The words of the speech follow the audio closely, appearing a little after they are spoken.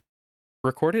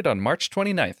Recorded on March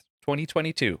 29th,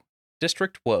 2022.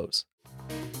 District Woes.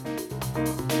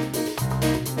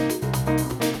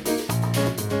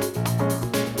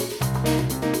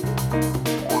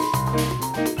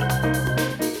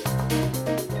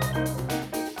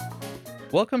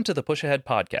 Welcome to the Push Ahead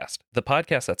Podcast, the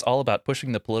podcast that's all about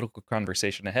pushing the political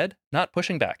conversation ahead, not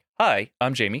pushing back. Hi,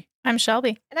 I'm Jamie. I'm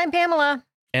Shelby. And I'm Pamela.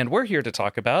 And we're here to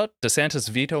talk about DeSantis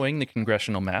vetoing the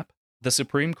congressional map, the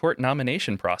Supreme Court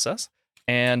nomination process,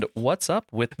 and what's up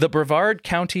with the Brevard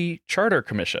County Charter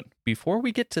Commission. Before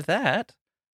we get to that,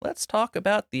 let's talk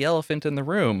about the elephant in the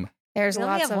room. There's We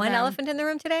only lots have of one them. elephant in the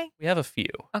room today? We have a few.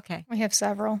 Okay. We have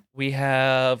several. We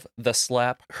have the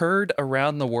slap heard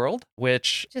around the world,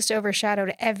 which, Just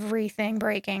overshadowed everything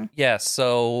breaking. yes,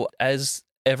 so as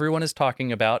everyone is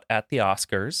talking about at the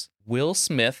Oscars, Will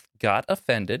Smith got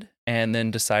offended and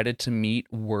then decided to meet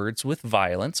words with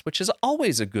violence, which is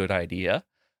always a good idea.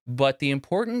 But the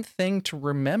important thing to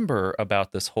remember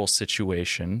about this whole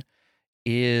situation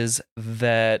is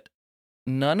that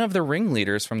none of the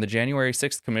ringleaders from the January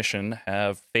 6th Commission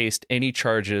have faced any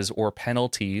charges or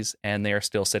penalties, and they are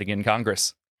still sitting in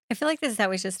Congress. I feel like this is how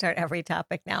we should start every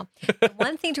topic now.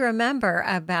 One thing to remember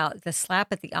about the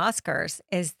slap at the Oscars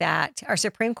is that our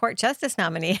Supreme Court Justice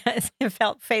nominee has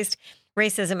faced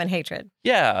racism and hatred.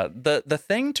 Yeah, the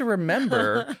thing to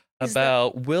remember Is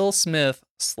about Will Smith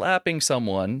slapping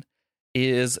someone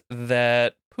is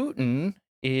that Putin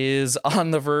is on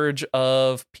the verge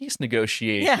of peace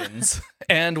negotiations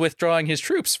and withdrawing his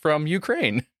troops from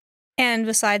Ukraine. And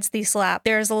besides the slap,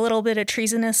 there's a little bit of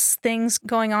treasonous things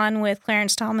going on with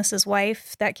Clarence Thomas's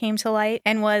wife that came to light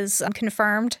and was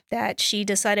confirmed that she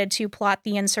decided to plot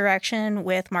the insurrection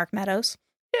with Mark Meadows.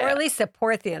 Or at least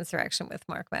support the insurrection with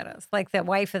Mark Meadows, like the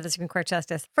wife of the Supreme Court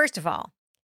Justice. First of all,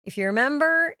 if you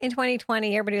remember in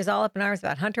 2020, everybody was all up in arms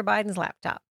about Hunter Biden's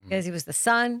laptop because he was the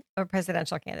son of a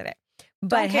presidential candidate.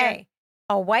 But Don't care. hey,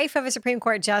 a wife of a Supreme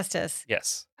Court Justice,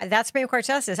 Yes. that Supreme Court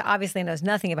Justice obviously knows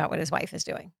nothing about what his wife is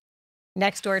doing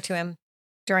next door to him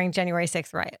during January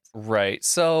 6th riots. Right.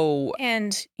 So,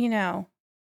 And,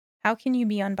 how can you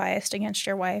be unbiased against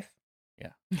your wife?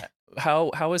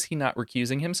 how is he not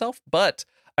recusing himself? But,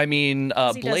 I mean,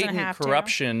 'Cause he doesn't blatant have to.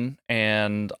 corruption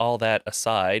and all that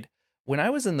aside, when I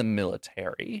was in the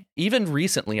military, even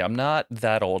recently, I'm not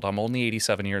that old, I'm only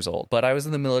 87 years old, but I was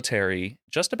in the military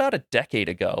just about a decade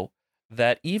ago,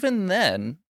 that even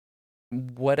then,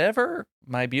 whatever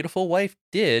my beautiful wife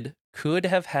did could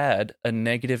have had a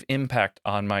negative impact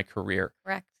on my career.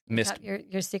 Correct. Missed,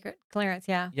 Your secret clearance,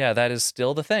 yeah. yeah, that is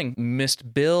still the thing.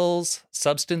 Missed bills,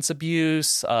 substance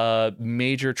abuse,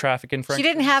 major traffic infractions. She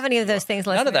didn't have any of those things.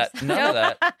 None of that. listeners. None of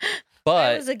that. That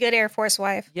But was a good Air Force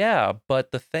wife. yeah,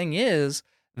 but the thing is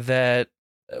that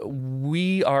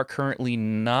we are currently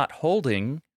not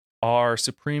holding our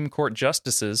Supreme Court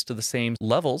justices to the same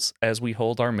levels as we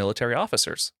hold our military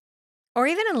officers. Or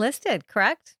even enlisted,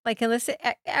 correct? Like enlisted,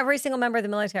 every single member of the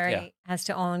military Yeah. has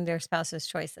to own their spouse's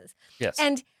choices. Yes.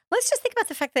 And let's just think about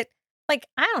the fact that, like,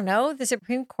 I don't know, the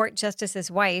Supreme Court Justice's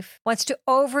wife wants to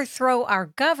overthrow our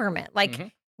government. Like,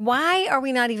 Mhm. why are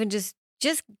we not even just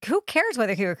who cares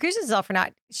whether he recuses himself or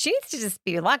not? She needs to just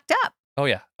be locked up. Oh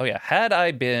yeah. Oh yeah. Had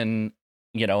I been,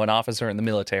 an officer in the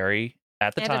military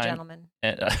at the And time, a gentleman.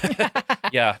 and,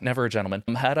 yeah, never a gentleman.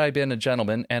 Had I been a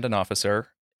gentleman and an officer,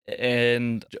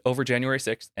 and over January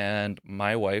 6th, and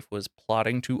my wife was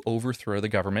plotting to overthrow the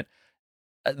government,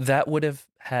 that would have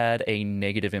had a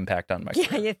negative impact on my Yeah,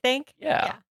 career. you think?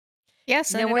 Yeah. Yes,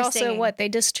 Then and it we're also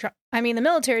singing. the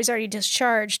military's already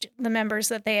discharged the members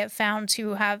that they have found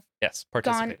to have Yes,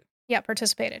 participated.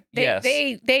 participated. Yes.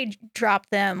 They dropped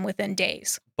them within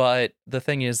days. But the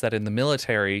thing is that in the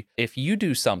military, if you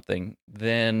do something,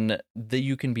 then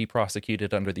you can be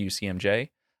prosecuted under the UCMJ.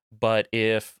 But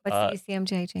if What's the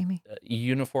UCMJ, Jamie?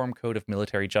 Uniform Code of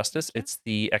Military Justice, it's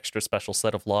the extra special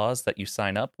set of laws that you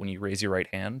sign up when you raise your right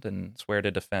hand and swear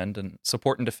to defend and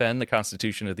support and defend the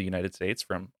Constitution of the United States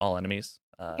from all enemies,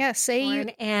 Yeah, say Foreign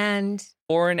you and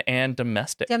foreign and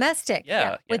domestic. domestic.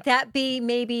 Yeah, Would that be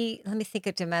maybe, let me think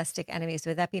of domestic enemies.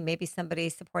 Would that be maybe somebody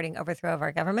supporting overthrow of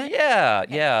our government? Yeah,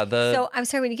 Okay. yeah. So I'm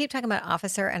sorry, when you keep talking about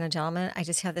officer and a gentleman, I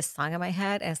just have this song in my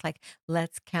head, and it's like,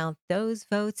 let's count those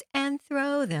votes and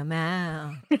throw them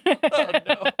out. Oh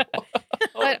no.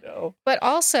 Oh no. But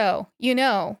also,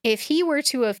 if he were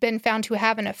to have been found to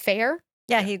have an affair,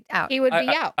 Yeah, he out. he would be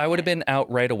out. I would have been out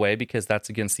right away because that's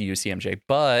against the UCMJ.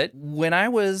 But when I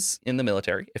was in the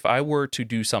military, if I were to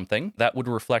do something, that would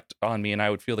reflect on me and I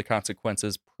would feel the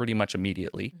consequences pretty much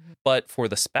immediately. Mhm. But for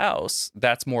the spouse,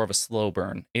 that's more of a slow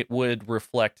burn. It would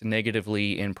reflect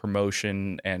negatively in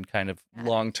promotion and kind of Got it.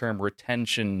 long-term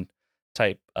retention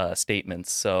type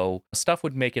statements. So stuff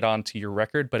would make it onto your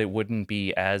record, but it wouldn't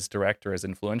be as direct or as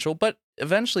influential. But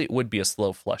eventually it would be a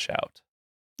slow flush out.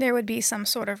 There would be some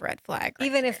sort of red flag. Right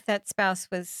Even there. if that spouse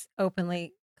was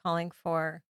openly calling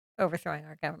for overthrowing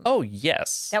our government. Oh,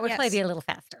 yes. That would probably yes. be a little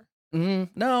faster.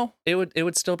 No, it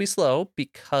would still be slow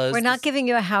because We're not giving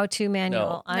you a how-to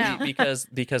manual. No. because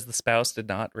the spouse did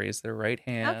not raise their right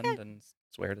hand and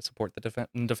swear to support the defend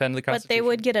the Constitution. But they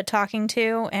would get a talking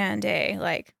to and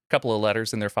a couple of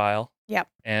letters in their file. Yep.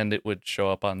 And it would show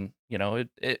up on,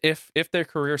 if their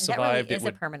career survived, that really is it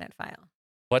would. a permanent file.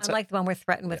 What's Unlike the one we're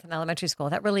threatened with in elementary school.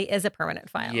 That really is a permanent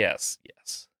file. Yes.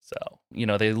 So,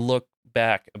 they look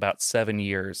back about 7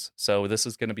 years. So this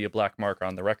is going to be a black mark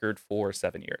on the record for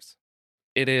 7 years.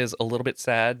 It is a little bit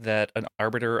sad that an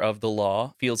arbiter of the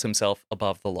law feels himself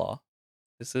above the law.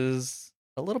 This is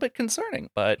a little bit concerning,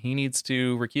 but he needs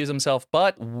to recuse himself.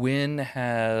 But when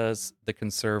has the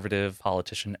conservative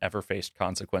politician ever faced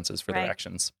consequences for their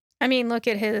actions? I mean, look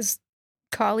at his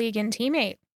colleague and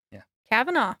teammate,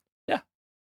 Kavanaugh. Yeah.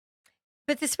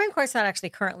 But the Supreme Court's not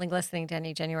actually currently listening to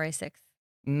any January 6th.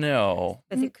 No.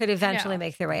 But they could eventually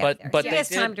make their way up there. But he has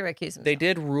time to recuse himself. They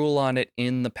did rule on it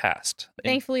in the past.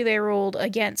 Thankfully, they ruled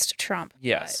against Trump.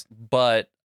 Yes, but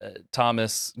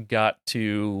Thomas got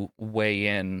to weigh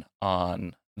in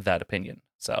on that opinion.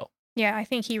 So Yeah, I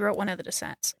think he wrote one of the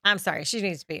dissents. I'm sorry. She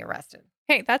needs to be arrested.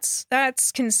 Hey, that's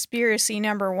conspiracy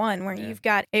number one, where you've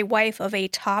got a wife of a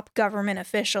top government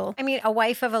official. I mean, a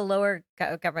wife of a lower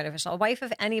government official, a wife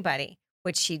of anybody.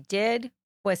 What she did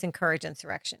was encourage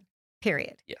insurrection.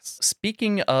 Period. Yes.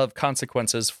 Speaking of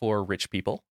consequences for rich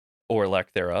people, or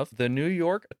lack thereof, the New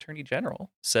York Attorney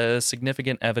General says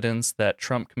significant evidence that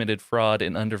Trump committed fraud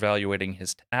in undervaluing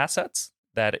his assets.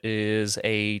 That is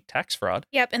a tax fraud.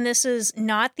 Yep, and this is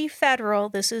not the federal,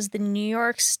 this is the New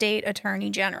York State Attorney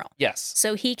General. Yes.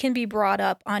 So he can be brought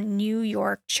up on New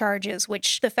York charges,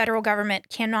 which the federal government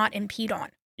cannot impede on.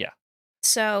 Yeah.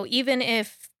 So even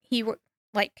if he were,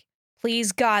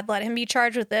 please God, let him be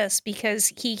charged with this because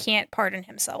he can't pardon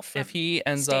himself. If he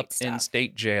ends state up in stuff.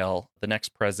 state jail, the next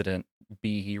president,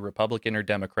 be he Republican or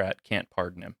Democrat, can't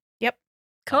pardon him. Yep.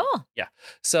 Cool. Yeah.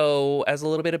 So, as a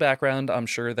little bit of background, I'm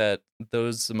sure that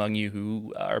those among you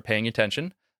who are paying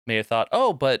attention may have thought,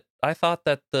 oh, but I thought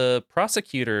that the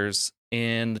prosecutors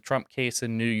in the Trump case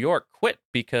in New York quit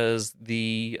because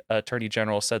the attorney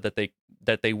general said that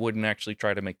they wouldn't actually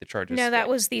try to make the charges. No, that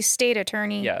was the state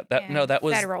attorney. Yeah, that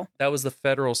was federal. That was the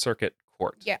federal circuit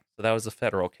court. Yeah. So that was the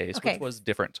federal case, Okay. which was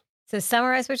different. So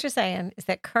summarize what you're saying is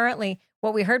that currently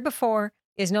what we heard before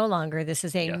is no longer. This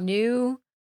is a new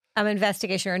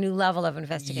investigation or a new level of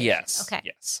investigation. Yes. Okay.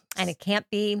 Yes. And it can't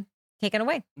be taken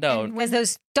away. No. Because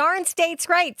those darn states'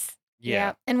 rights.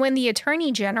 Yeah. And when the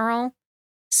attorney general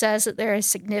says that there is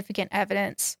significant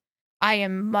evidence, I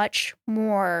am much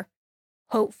more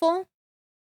hopeful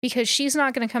because she's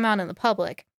not going to come out in the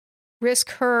public, risk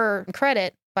her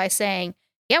credit by saying,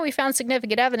 yeah, we found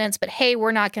significant evidence, but hey,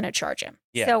 we're not going to charge him.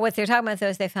 Yeah. So what they're talking about, though,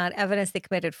 is they found evidence they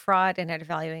committed fraud and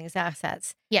undervaluing his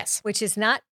assets, Yes. which is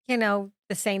not, the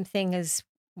same thing as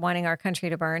wanting our country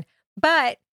to burn.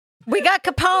 But we got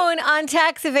Capone on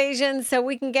tax evasion, so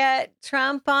we can get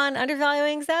Trump on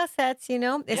undervaluing his assets, It's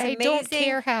I amazing. don't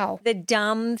care how. The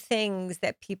dumb things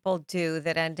that people do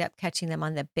that end up catching them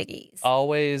on the biggies.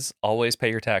 Always pay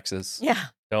your taxes. Yeah.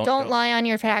 Don't lie on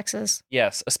your taxes.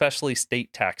 Yes, especially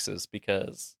state taxes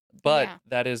but Yeah.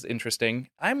 that is interesting.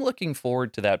 I'm looking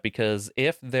forward to that because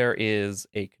if there is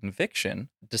a conviction,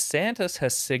 DeSantis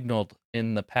has signaled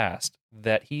in the past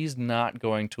that he's not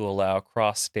going to allow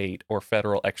cross-state or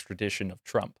federal extradition of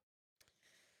Trump.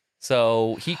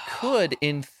 So he could,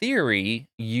 in theory,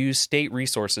 use state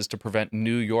resources to prevent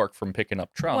New York from picking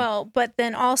up Trump. Well, but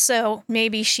then also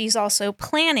maybe she's also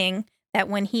planning that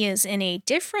when he is in a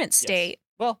different state,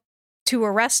 to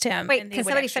arrest him. Wait, and they can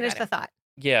would somebody extradite finish the him. thought?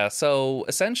 Yeah, so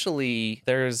essentially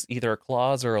there's either a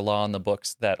clause or a law in the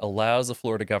books that allows the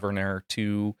Florida governor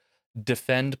to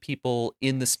defend people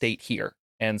in the state here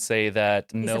and say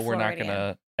that, no, a we're not going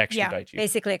Floridian. to extradite you.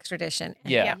 Basically extradition.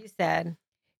 And Yeah. You said.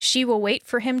 She will wait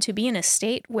for him to be in a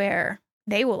state where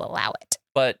they will allow it.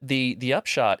 But the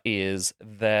upshot is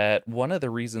that one of the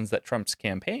reasons that Trump's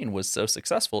campaign was so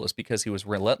successful is because he was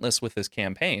relentless with his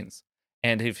campaigns.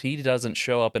 And if he doesn't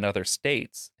show up in other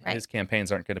states, his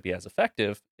campaigns aren't going to be as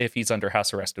effective if he's under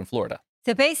house arrest in Florida.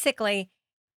 So basically,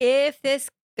 if this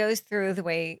goes through the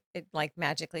way it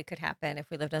magically could happen if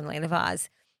we lived in the land of Oz,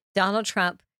 Donald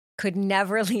Trump could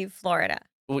never leave Florida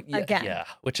again. Yeah,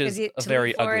 which is to a very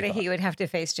leave Florida, ugly thought. he would have to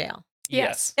face jail.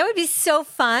 Yes. That would be so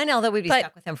fun, although we'd be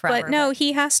stuck with him forever. But no,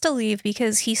 he has to leave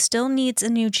because he still needs a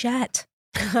new jet.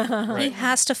 He Right.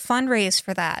 has to fundraise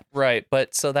for that. Right,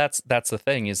 but so that's the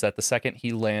thing, is that the second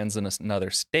he lands in another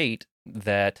state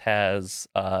that has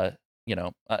you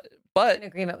know but An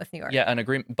agreement with New York. yeah, an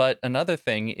agreement. But another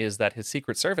thing is that his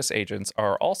Secret Service agents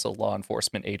are also law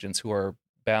enforcement agents who are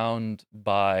bound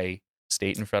by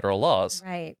state and federal laws.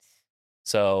 Right.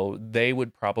 So they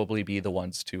would probably be the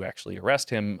ones to actually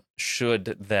arrest him should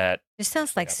that. This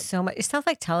sounds like happen. so much. It sounds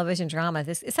like television drama.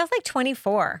 It sounds like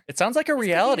 24. It sounds like a This could be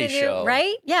reality the new- show.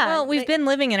 right? Yeah. Well, we've been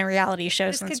living in a reality show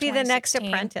This since could be the next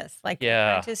 2016. Apprentice, like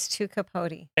Yeah. Apprentice to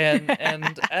Capote. And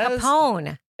as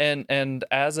Capone. and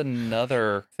as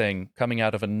another thing coming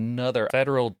out of another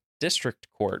federal district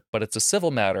court, but it's a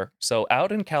civil matter. So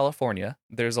out in California,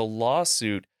 there's a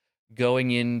lawsuit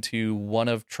going into one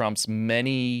of Trump's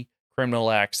many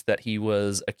criminal acts that he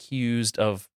was accused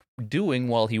of doing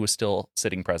while he was still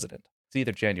sitting president. It's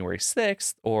either January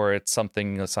 6th or it's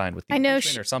something assigned with the I know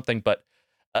impeachment or something. But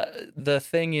the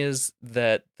thing is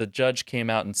that the judge came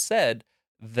out and said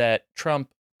that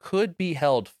Trump could be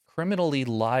held criminally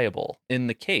liable in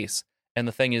the case. And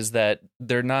the thing is that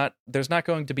there's not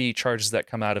going to be charges that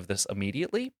come out of this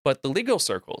immediately, but the legal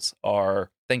circles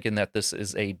are thinking that this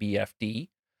is a BFD,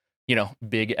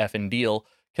 big effing deal,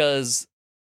 because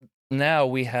now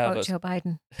we have Joe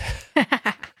Biden.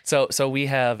 So we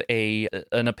have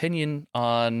an opinion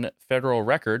on federal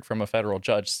record from a federal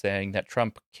judge saying that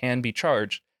Trump can be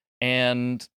charged,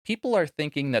 and people are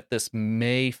thinking that this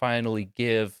may finally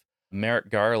give Merrick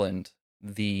Garland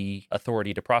the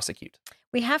authority to prosecute.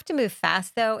 We have to move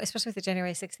fast, though, especially with the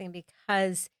January 6th thing,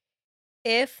 because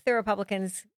if the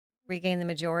Republicans regain the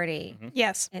majority,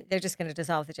 Yes. they're just going to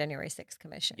dissolve the January 6th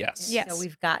commission. Yes. And Yes. So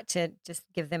we've got to just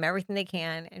give them everything they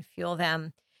can and fuel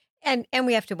them. And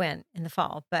we have to win in the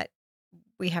fall, but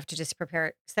we have to just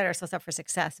set ourselves up for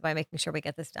success by making sure we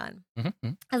get this done,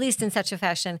 Mm-hmm. at least in such a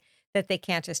fashion that they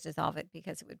can't just dissolve it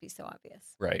because it would be so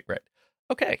obvious. Right.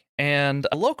 Okay. And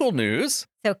local news.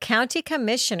 So County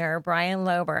Commissioner Brian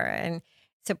Lober, and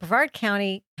so Brevard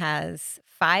County has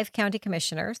 5 county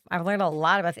commissioners. I've learned a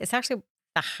lot about this. It's actually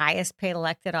the highest paid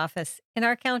elected office in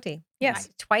our county. Yes.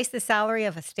 Twice the salary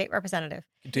of a state representative.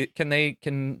 Can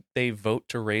they vote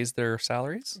to raise their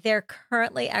salaries? They're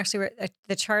currently actually,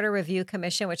 the Charter Review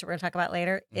Commission, which we're going to talk about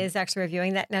later, is actually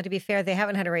reviewing that. Now, to be fair, they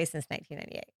haven't had a raise since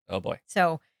 1998. Oh, boy.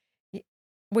 So,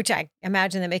 which I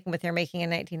imagine them making what they're making in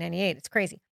 1998. It's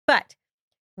crazy. But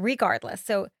regardless,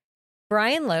 so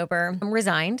Brian Lober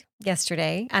resigned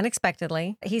yesterday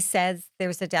unexpectedly. He says there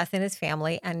was a death in his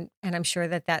family, and I'm sure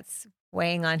that that's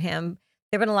weighing on him.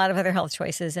 There have been a lot of other health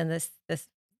choices in this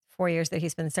 4 years that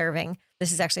he's been serving.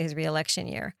 This is actually his reelection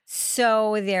year.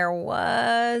 So there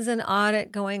was an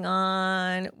audit going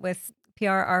on with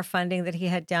PRR funding that he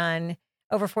had done,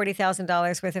 over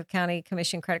 $40,000 worth of county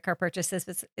commission credit card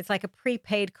purchases. It's like a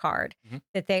prepaid card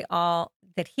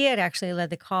that he had actually led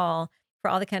the call for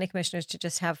all the county commissioners to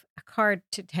just have a card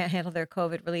to handle their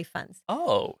COVID relief funds.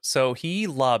 Oh, so he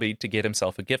lobbied to get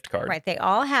himself a gift card. Right. They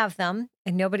all have them,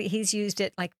 and he's used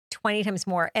it like 20 times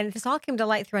more. And this all came to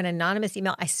light through an anonymous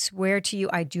email. I swear to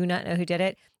you, I do not know who did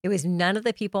it. It was none of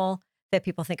the people that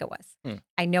people think it was.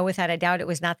 I know without a doubt it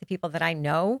was not the people that I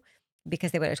know,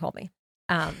 because they would have told me.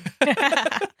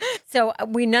 So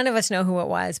none of us know who it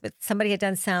was, but somebody had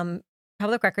done some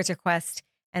public records request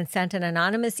and sent an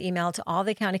anonymous email to all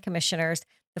the county commissioners,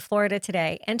 the Florida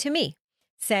Today, and to me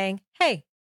saying, hey,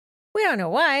 we don't know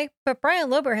why, but Brian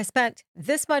Lober has spent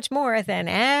this much more than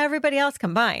everybody else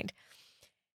combined.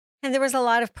 And there was a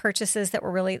lot of purchases that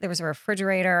were there was a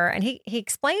refrigerator, and he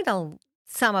explained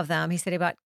some of them. He said he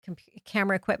bought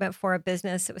camera equipment for a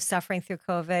business that was suffering through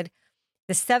COVID.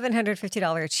 The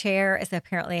 $750 chair is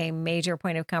apparently a major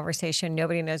point of conversation.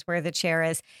 Nobody knows where the chair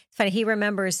is. It's funny. He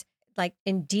remembers, like,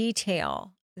 in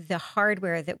detail the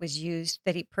hardware that was used,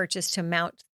 that he purchased to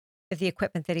mount the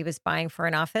equipment that he was buying for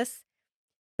an office,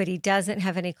 but he doesn't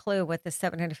have any clue what the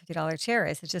 $750 chair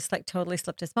is. It just like totally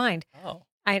slipped his mind. Oh,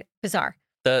 Bizarre.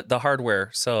 the hardware,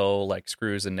 so like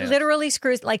screws and nails. Literally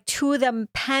screws, like to the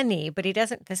penny, but he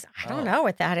doesn't. I don't know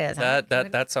what that is.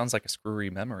 That sounds like a screwy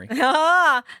memory.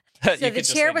 Ah! You So the could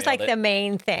just chair say was like nailed it. the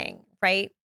main thing,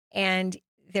 right? And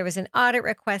there was an audit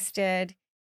requested,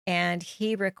 and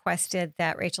he requested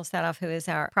that Rachel Sadoff, who is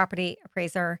our property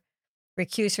appraiser,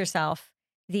 recuse herself.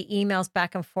 The emails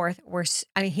back and forth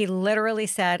he literally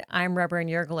said, I'm rubber and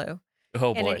you're glue,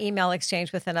 Oh in boy. an email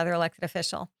exchange with another elected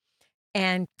official.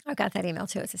 And I got that email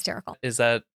too. It's hysterical. Is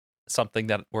that something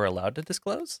that we're allowed to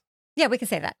disclose? Yeah, we can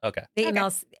say that. Okay. The Okay.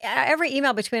 emails, every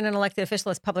email between an elected official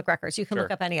is public records. You can look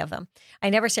Sure. up any of them. I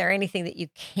never share anything that you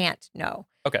can't know.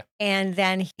 Okay. And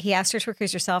then he asked her to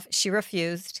recuse herself. She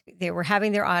refused. They were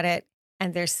having their audit,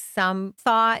 And there's some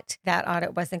thought that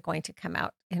audit wasn't going to come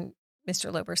out in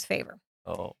Mr. Lober's favor.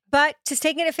 Oh, But just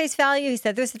taking it at face value, he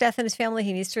said there's a death in his family.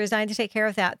 He needs to resign to take care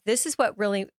of that. This is what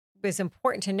really was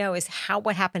important to know is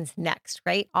what happens next,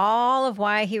 right? All of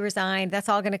why he resigned, that's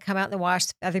all going to come out in the wash.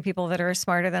 Other people that are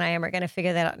smarter than I am are going to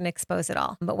figure that out and expose it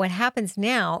all. But what happens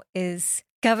now is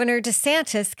Governor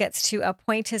DeSantis gets to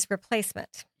appoint his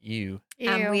replacement. you.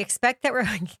 Ew. We expect that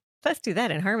let's do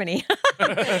that in harmony.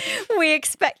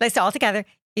 Let's all together.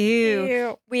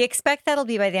 Ew. We expect that'll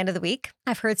be by the end of the week.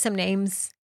 I've heard some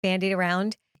names bandied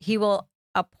around. He will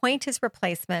appoint his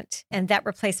replacement, and that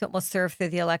replacement will serve through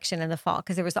the election in the fall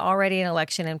because there was already an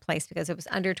election in place because it was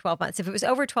under 12 months. If it was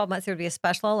over 12 months, there would be a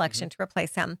special election to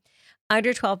replace him.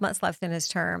 Under 12 months left in his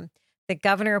term, the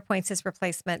governor appoints his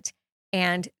replacement,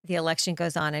 and the election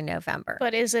goes on in November.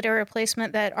 But is it a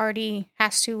replacement that already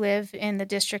has to live in the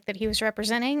district that he was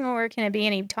representing, or can it be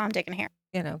any Tom, Dick, and Harry?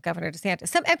 Governor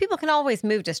DeSantis. And people can always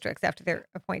move districts after they're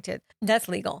appointed. That's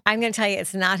legal. I'm going to tell you,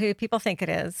 it's not who people think it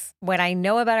is. What I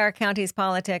know about our county's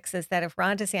politics is that if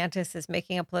Ron DeSantis is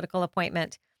making a political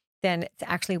appointment, then it's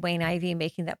actually Wayne Ivey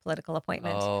making that political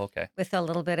appointment Oh, okay. with a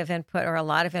little bit of input or a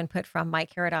lot of input from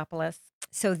Mike Herodopoulos.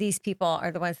 So these people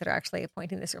are the ones that are actually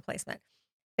appointing this replacement.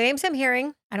 The names I'm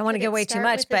hearing, I don't want to give away too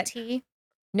much, but T?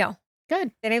 no.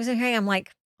 Good. The names I'm hearing, I'm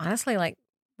like, honestly, like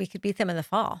we could beat them in the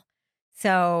fall.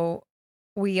 So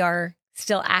we are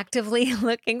still actively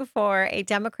looking for a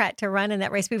Democrat to run in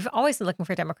that race. We've always been looking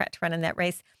for a Democrat to run in that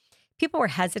race. People were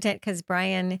hesitant because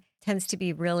Brian tends to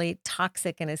be really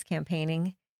toxic in his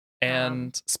campaigning.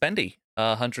 And spendy,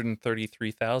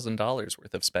 $133,000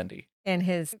 worth of spendy. In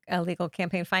his illegal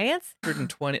campaign finance.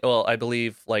 120. Well, I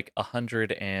believe like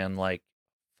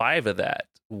 105 of that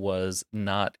was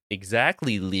not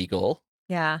exactly legal.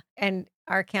 Yeah. And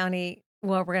our county,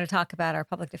 well, we're going to talk about our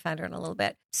public defender in a little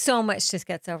bit. So much just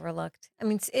gets overlooked. I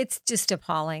mean, it's just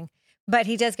appalling. But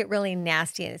he does get really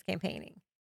nasty in his campaigning.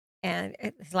 And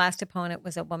his last opponent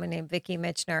was a woman named Vicki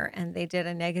Mitchner, and they did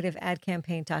a negative ad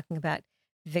campaign talking about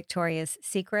Victoria's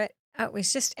Secret. It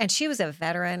was just, and she was a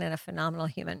veteran and a phenomenal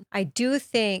human. I do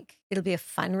think it'll be a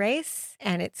fun race,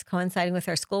 and it's coinciding with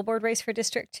our school board race for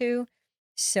District 2.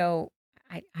 So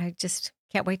I just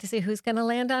can't wait to see who's going to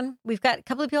land on. We've got a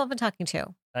couple of people I've been talking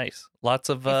to. Nice. Lots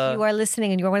of. If you are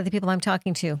listening and you're one of the people I'm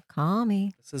talking to, call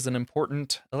me. This is an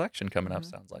important election coming up,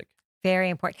 sounds like. Very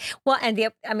important. Well, and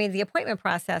the appointment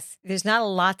process, there's not a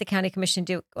lot the county commission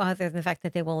do other than the fact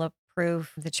that they will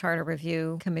approve the charter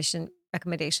review commission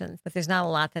recommendations, but there's not a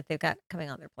lot that they've got coming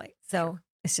on their plate. So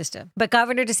it's just but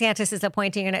Governor DeSantis is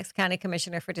appointing your next county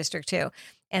commissioner for District 2.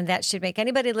 And that should make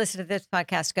anybody listen to this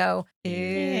podcast go,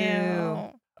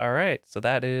 ew. All right. So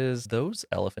that is those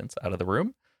elephants out of the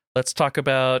room. Let's talk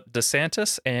about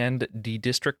DeSantis and the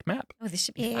district map. Oh, this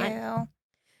should be fun.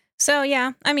 So,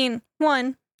 yeah, I mean,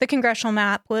 one, the congressional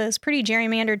map was pretty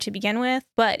gerrymandered to begin with,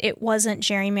 but it wasn't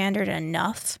gerrymandered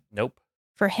enough. Nope.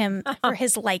 For him, for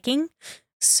his liking.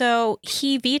 So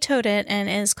he vetoed it and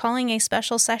is calling a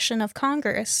special session of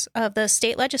Congress, of the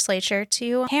state legislature,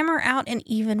 to hammer out an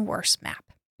even worse map.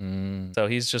 So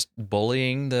he's just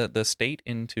bullying the state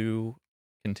into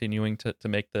continuing to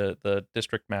make the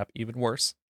district map even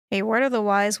worse. Hey, word of the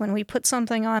wise, when we put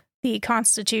something on the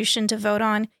Constitution to vote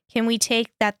on, can we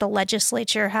take that the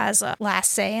legislature has a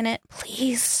last say in it,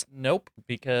 please? Nope,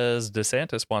 because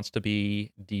DeSantis wants to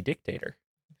be the dictator.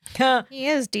 He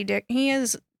is D-Dick. He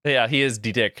is... Yeah, he is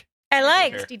the dick. I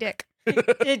like D-Dick.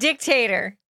 the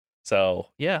dictator. So,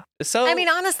 yeah. So I mean,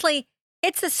 honestly,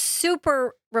 it's a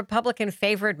super Republican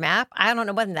favored map. I don't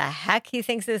know what in the heck he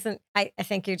thinks isn't. I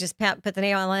think you just put the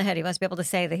nail on the head. He wants to be able to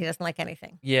say that he doesn't like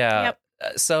anything. Yeah. Yep.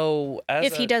 So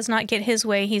if he does not get his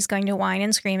way, he's going to whine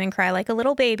and scream and cry like a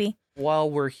little baby.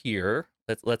 While we're here,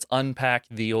 let's unpack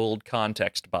the old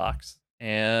context box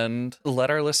and let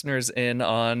our listeners in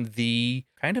on the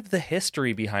kind of the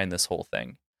history behind this whole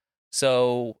thing.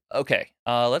 So, okay,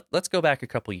 let's go back a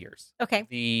couple years.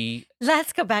 Okay.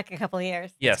 Let's go back a couple of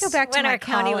years. Yes. Let's go back to when my our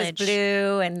county was college.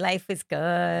 blue and life was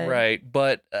good. Right.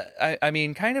 But I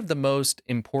mean, kind of the most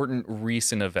important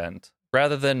recent event,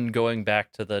 rather than going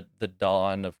back to the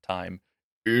dawn of time.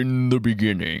 In the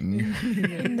beginning.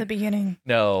 In the beginning.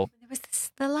 No. There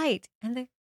was the light and the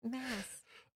mass.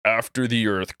 After the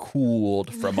earth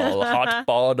cooled from a hot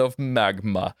pod of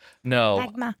magma. No.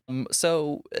 Magma.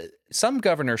 So some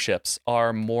governorships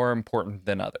are more important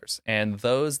than others. And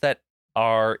those that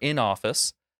are in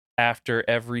office after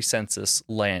every census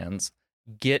lands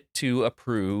get to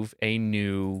approve a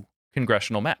new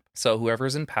congressional map. So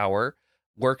whoever's in power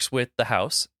works with the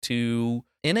House to,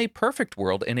 in a perfect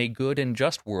world, in a good and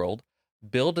just world,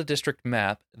 build a district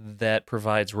map that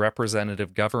provides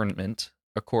representative government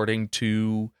according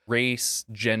to race,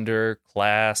 gender,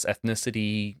 class,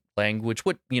 ethnicity, language,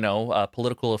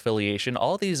 political affiliation,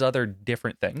 all these other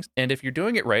different things. And if you're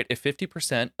doing it right, if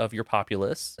 50% of your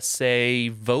populace, say,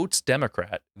 votes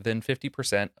Democrat, then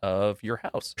 50% of your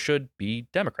House should be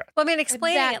Democrat. Well, I mean,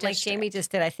 explaining That it like district. Jamie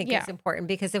just did, I think Yeah. is important,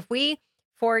 because if we,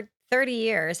 for 30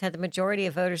 years, had the majority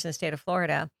of voters in the state of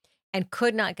Florida and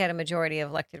could not get a majority of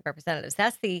elected representatives,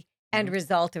 that's the end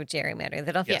result of gerrymandering that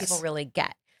I don't think Yes. people really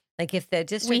get. Like if the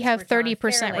districts We have were drawn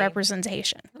 30% fairly-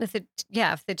 representation. if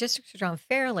the districts are drawn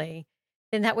fairly,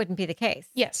 then that wouldn't be the case.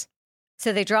 Yes.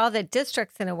 So they draw the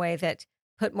districts in a way that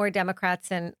put more Democrats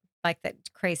in, like that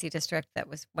crazy district that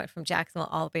went from Jacksonville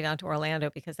all the way down to Orlando,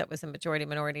 because that was a majority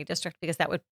minority district, because that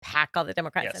would pack all the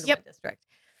Democrats Yes. into one district.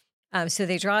 So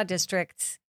they draw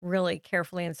districts really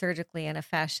carefully and surgically in a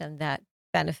fashion that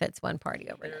benefits one party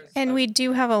over another. And we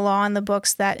do have a law in the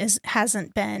books that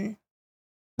hasn't been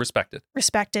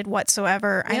Respected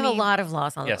whatsoever. We have a lot of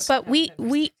laws on Yes. this. But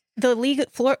the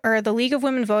League of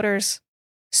Women Voters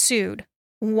sued,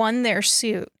 won their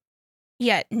suit,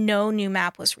 yet no new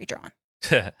map was redrawn.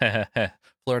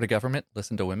 Florida government,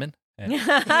 listen to women.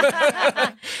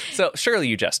 So surely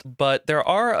you jest, but there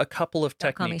are a couple of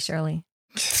Don't call me techniques. Shirley.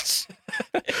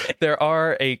 There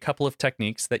are a couple of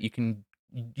techniques that you can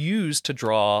use to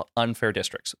draw unfair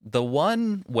districts. The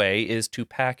one way is to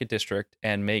pack a district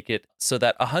and make it so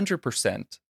that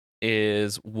 100%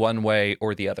 is one way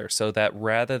or the other. So that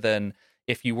rather than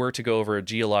if you were to go over a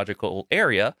geological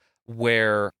area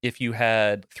where if you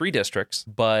had 3 districts,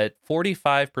 but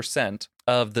 45%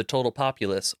 of the total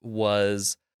populace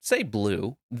was, say,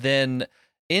 blue, then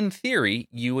in theory,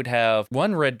 you would have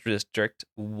 1 red district,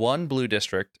 1 blue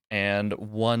district, and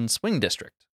 1 swing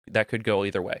district. That could go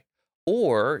either way.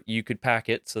 Or you could pack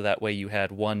it so that way you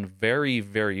had 1 very,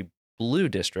 very blue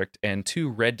district and 2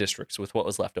 red districts with what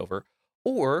was left over.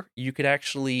 Or you could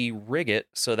actually rig it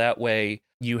so that way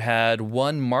you had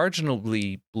 1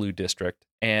 marginally blue district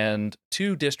and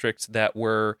 2 districts that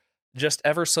were just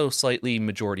ever so slightly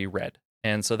majority red.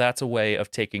 And so that's a way of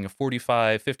taking a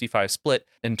 45-55 split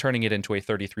and turning it into a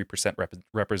 33%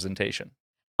 representation.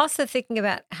 Also thinking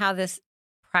about how this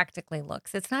practically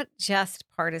looks. It's not just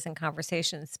partisan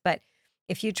conversations, but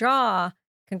if you draw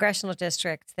congressional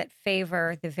districts that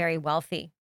favor the very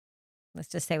wealthy, let's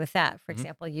just say with that, for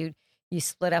example, you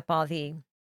split up all the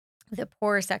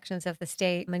poorer sections of the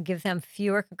state and give them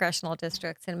fewer congressional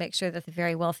districts and make sure that the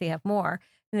very wealthy have more.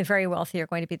 And the very wealthy are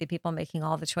going to be the people making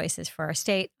all the choices for our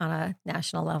state on a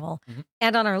national level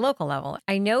and on our local level.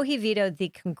 I know he vetoed the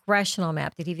congressional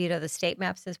map. Did he veto the state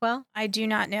maps as well? I do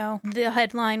not know. The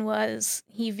headline was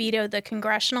he vetoed the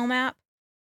congressional map,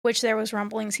 which there was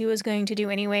rumblings he was going to do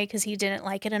anyway because he didn't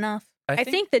like it enough. I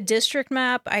think the district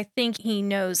map, I think he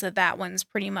knows that one's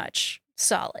pretty much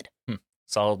solid.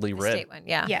 Solidly The red. state one,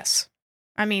 yeah. Yes.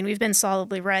 I mean, we've been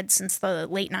solidly red since the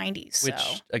late 90s. Which,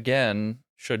 So. again,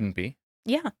 shouldn't be.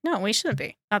 Yeah, no, we shouldn't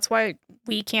be. That's why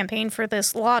we campaigned for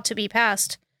this law to be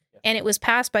passed. And it was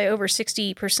passed by over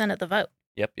 60% of the vote.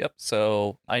 Yep.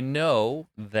 So I know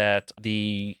that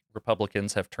the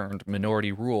Republicans have turned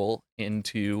minority rule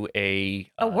into a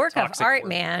work of toxic art, word.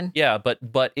 man. Yeah, but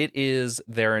it is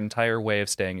their entire way of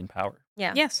staying in power.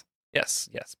 Yeah. Yes. Yes,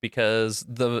 because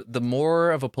the more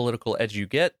of a political edge you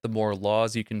get, the more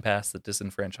laws you can pass that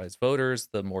disenfranchise voters,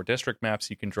 the more district maps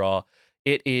you can draw.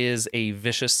 It is a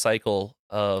vicious cycle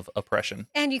of oppression.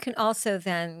 And you can also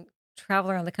then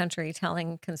travel around the country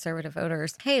telling conservative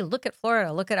voters, hey, look at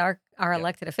Florida, look at our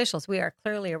elected officials. We are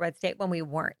clearly a red state when we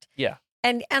weren't. Yeah.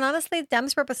 And honestly,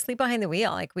 Dems were asleep behind the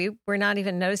wheel. Like we were not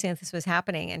even noticing that this was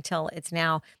happening until it's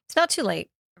now. It's not too late.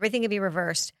 Everything can be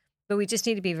reversed, but we just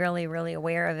need to be really, really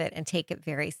aware of it and take it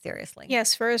very seriously.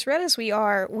 Yes, for as red as we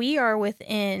are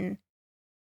within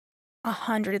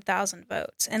 100,000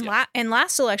 votes. And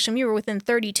last election, we were within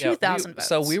 32,000 votes.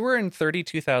 So we were in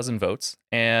 32,000 votes.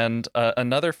 And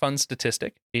another fun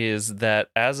statistic is that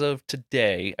as of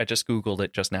today, I just Googled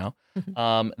it just now,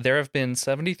 there have been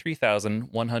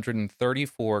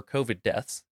 73,134 COVID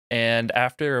deaths. And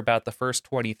after about the first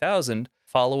 20,000,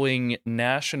 following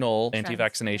national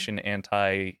anti-vaccination,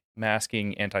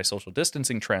 anti-masking, anti-social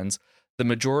distancing trends, the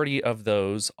majority of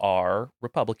those are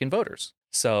Republican voters.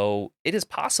 So it is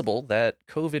possible that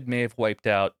COVID may have wiped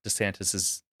out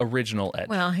DeSantis's original edge.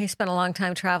 Well, he spent a long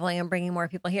time traveling and bringing more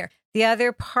people here. The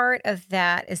other part of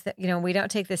that is that, we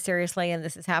don't take this seriously and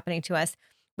this is happening to us.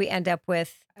 We end up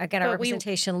with, again, our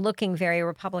representation looking very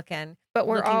Republican. But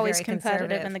we're looking always very competitive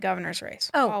conservative. in the governor's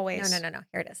race. Oh, always. No.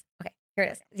 Here it is. Okay, here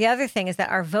it is. The other thing is that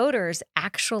our voters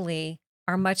actually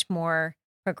are much more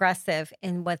progressive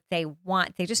in what they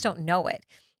want. They just don't know it.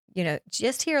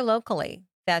 Just here locally,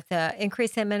 that the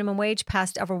increase in minimum wage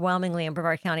passed overwhelmingly in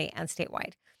Brevard County and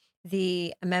statewide.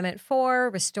 The Amendment 4,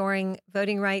 restoring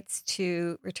voting rights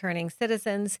to returning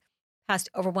citizens, passed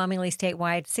overwhelmingly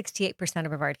statewide, 68% of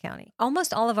Brevard County.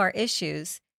 Almost all of our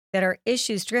issues that are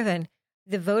issues driven,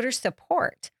 the voters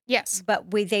support. Yes.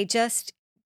 But they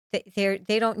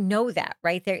don't know that,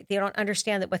 right? They don't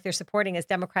understand that what they're supporting is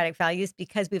democratic values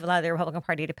because we've allowed the Republican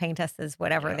Party to paint us as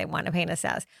whatever they want to paint us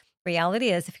as. Reality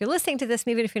is, if you're listening to this,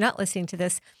 and even if you're not listening to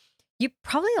this, you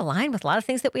probably align with a lot of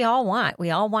things that we all want.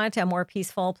 We all want a more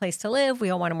peaceful place to live.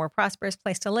 We all want a more prosperous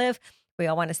place to live. We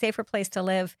all want a safer place to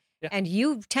live. Yeah. And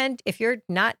you tend, if you're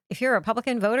a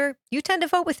Republican voter, you tend to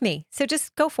vote with me. So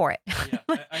just go for it. Yeah,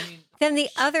 I mean, then the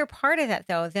other part of that,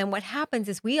 though, then what happens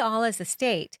is we all as a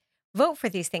state vote for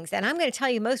these things. And I'm going to tell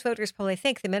you, most voters probably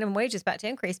think the minimum wage is about to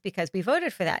increase because we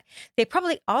voted for that. They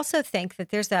probably also think that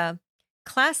there's a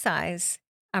class size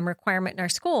requirement in our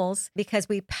schools because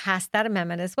we passed that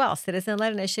amendment as well.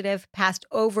 Citizen-led initiative passed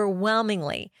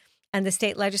overwhelmingly. And the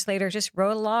state legislator just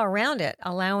wrote a law around it,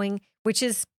 allowing, which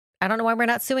is, I don't know why we're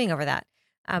not suing over that.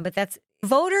 But that's,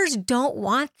 voters don't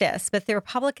want this, but the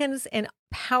Republicans in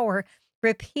power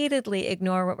repeatedly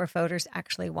ignore what voters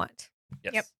actually want.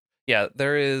 Yes. Yep. Yeah,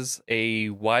 there is a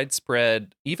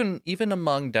widespread, even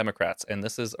among Democrats, and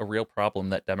this is a real problem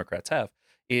that Democrats have,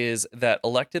 is that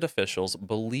elected officials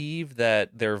believe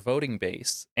that their voting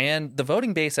base and the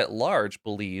voting base at large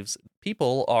believes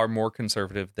people are more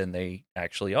conservative than they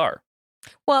actually are.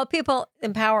 Well, people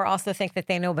in power also think that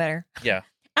they know better. Yeah.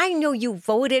 I know you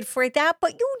voted for that,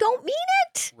 but you don't mean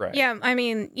it. Right. Yeah. I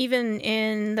mean, even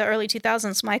in the early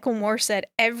 2000s, Michael Moore said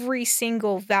every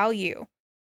single value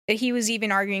that he was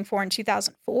even arguing for in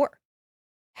 2004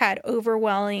 had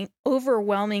overwhelming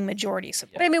majority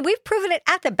support. But I mean, we've proven it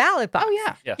at the ballot box.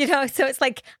 Oh, yeah. You know, so it's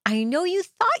like, I know you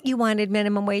thought you wanted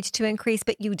minimum wage to increase,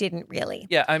 but you didn't really.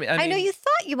 Yeah, I know you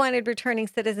thought you wanted returning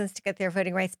citizens to get their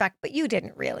voting rights back, but you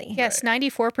didn't really. Yes, right.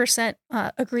 94%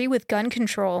 agree with gun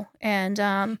control. And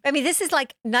I mean, this is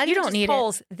like not you even don't just need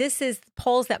polls. it. This is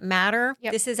polls that matter.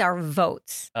 Yep. This is our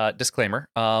votes. Disclaimer.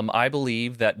 I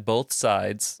believe that both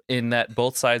sides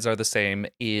are the same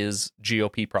is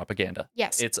GOP propaganda.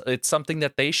 Yes. It's something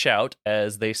that they shout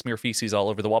as they smear feces all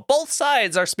over the wall. Both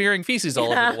sides are smearing feces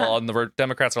all over the wall, and the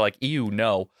Democrats are like, ew,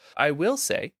 no. I will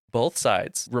say both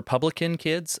sides, Republican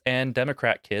kids and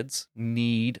Democrat kids,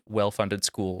 need well-funded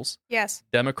schools. Yes.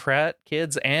 Democrat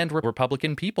kids and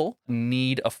Republican people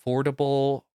need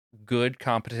affordable, good,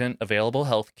 competent, available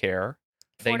health care.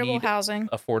 They need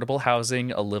affordable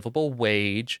housing, a livable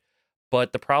wage.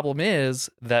 But the problem is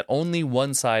that only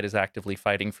one side is actively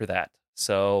fighting for that.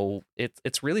 So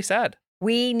it's really sad.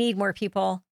 We need more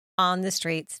people on the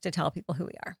streets to tell people who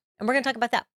we are. And we're going to talk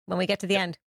about that when we get to the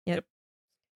end. You know,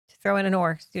 throw in an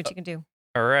or, see what you can do.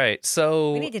 All right.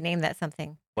 So we need to name that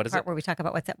something. What is it? Where we talk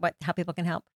about how people can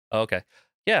help. Okay.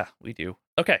 Yeah, we do.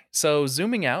 Okay. So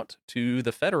zooming out to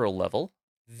the federal level,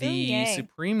 the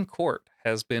Supreme Court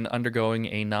has been undergoing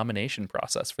a nomination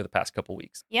process for the past couple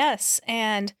weeks. Yes.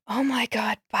 And oh my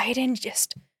God, Biden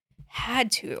just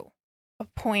had to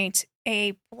appoint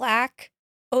a Black,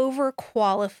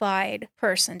 overqualified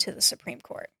person to the Supreme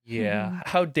Court. Yeah.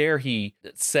 How dare he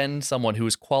send someone who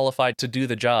is qualified to do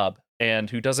the job and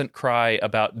who doesn't cry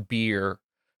about beer.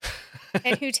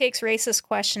 And who takes racist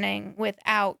questioning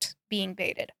without being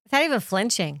baited. Without even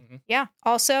flinching. Mm-hmm. Yeah.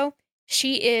 Also,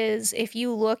 she is, if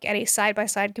you look at a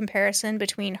side-by-side comparison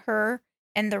between her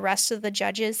and the rest of the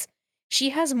judges,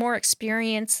 she has more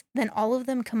experience than all of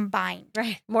them combined.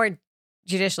 Right. More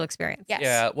judicial experience. Yes.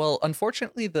 Yeah, well,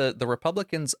 unfortunately, the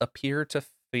Republicans appear to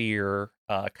fear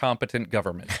competent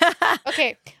government.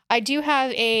 Okay, I do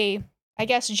have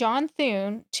John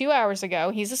Thune, 2 hours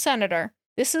ago, he's a senator.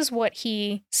 This is what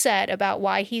he said about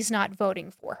why he's not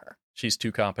voting for her. She's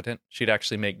too competent. She'd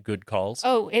actually make good calls.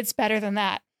 Oh, it's better than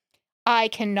that. I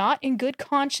cannot in good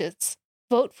conscience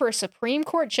vote for a Supreme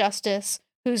Court justice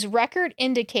whose record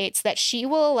indicates that she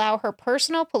will allow her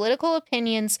personal political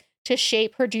opinions to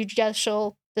shape her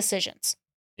judicial decisions.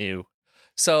 Ew.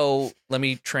 So let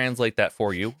me translate that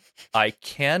for you. I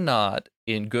cannot,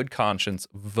 in good conscience,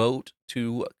 vote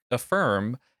to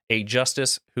affirm a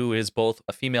justice who is both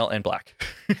a female and Black.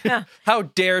 Yeah. How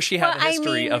dare she have a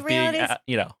history of being,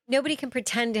 Nobody can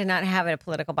pretend to not have a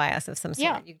political bias of some sort.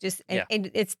 Yeah. You just,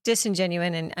 it's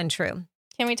disingenuine and untrue.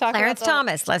 Can we talk Clarence about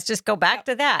Thomas? Let's just go back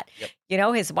to that. Yep. You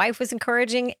know, his wife was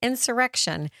encouraging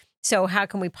insurrection. So how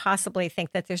can we possibly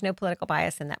think that there's no political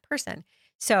bias in that person?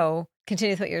 So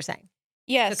continue with what you're saying.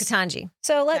 Yes. So Ketanji.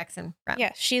 So Jackson Brown.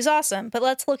 Yeah, she's awesome. But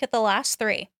let's look at the last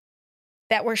three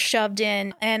that were shoved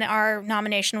in, and our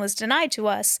nomination was denied to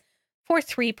us for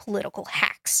 3 political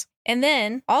hacks. And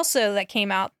then also that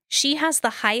came out, she has the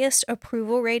highest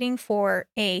approval rating for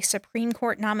a Supreme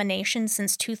Court nomination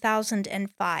since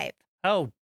 2005.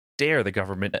 How dare the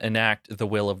government enact the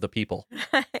will of the people?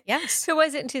 Yes. Who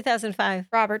was it in 2005?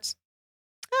 Roberts.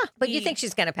 But you think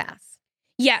she's going to pass?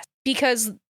 Yes,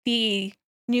 because the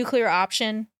nuclear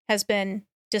option has been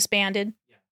disbanded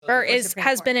or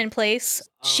has been in place.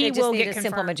 She They just will need get a confirmed.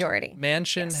 simple majority.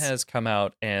 Manchin Yes. has come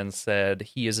out and said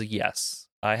he is a yes.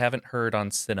 I haven't heard on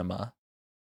cinema,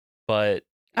 but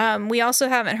We also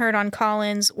haven't heard on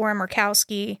Collins or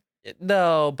Murkowski.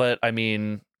 no, but I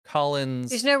mean, Collins,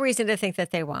 There's no reason to think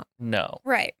that they won't. no.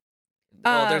 Right.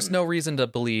 Well, there's no reason to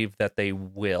believe that they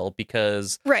will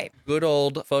because Right. good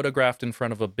old photographed in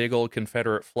front of a big old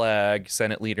Confederate flag,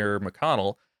 Senate Leader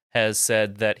McConnell has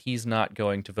said that he's not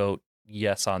going to vote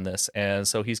yes on this. And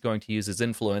so he's going to use his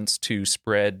influence to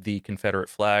spread the Confederate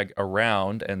flag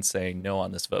around and saying no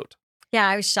on this vote. Yeah,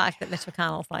 I was shocked that Mitch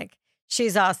McConnell's like,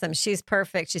 she's awesome. She's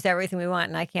perfect. She's everything we want.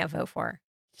 And I can't vote for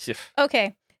her.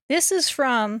 Okay. This is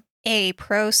from a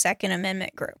pro Second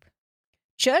Amendment group.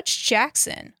 Judge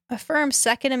Jackson affirms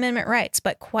Second Amendment rights,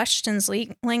 but questions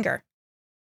linger.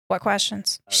 What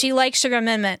questions? She likes your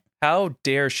amendment. How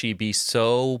dare she be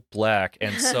so black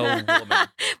and so woman?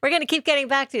 We're going to keep getting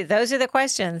back to those are the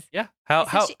questions. Yeah.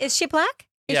 How Is she black?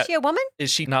 Is Yeah. she a woman?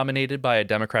 is she nominated by a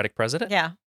Democratic president?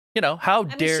 Yeah. You know, how I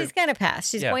mean, dare she's going to pass.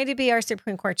 She's Yeah. going to be our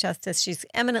Supreme Court justice. She's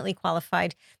eminently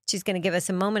qualified. She's going to give us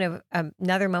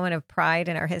another moment of pride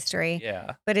in our history.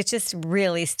 Yeah. But it just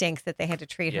really stinks that they had to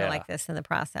treat her Yeah. like this in the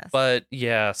process. But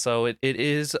yeah, so it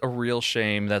is a real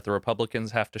shame that the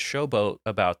Republicans have to showboat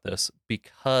about this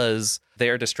because they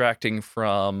are distracting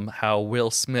from how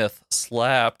Will Smith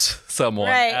slapped someone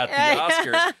Right. at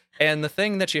the Oscars. And the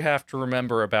thing that you have to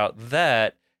remember about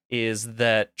that is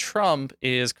that Trump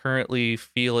is currently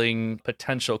feeling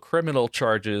potential criminal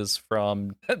charges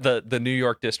from the New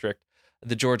York district,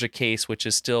 the Georgia case, which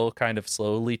is still kind of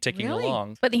slowly ticking Really?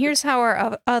 along. But here's how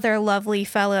our other lovely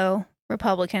fellow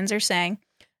Republicans are saying.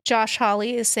 Josh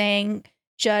Hawley is saying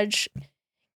Judge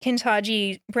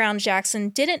Ketanji Brown Jackson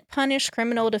didn't punish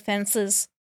criminal defendants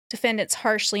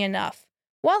harshly enough,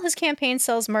 while his campaign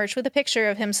sells merch with a picture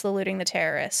of him saluting the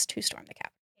terrorist who stormed the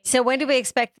Capitol. So when do we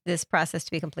expect this process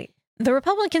to be complete? The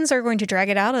Republicans are going to drag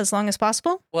it out as long as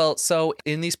possible. Well, so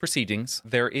in these proceedings,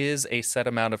 there is a set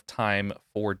amount of time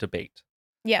for debate.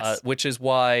 Yes. Which is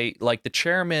why, like, the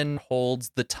chairman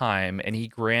holds the time and he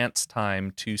grants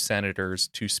time to senators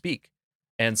to speak.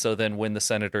 And so then when the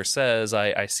senator says,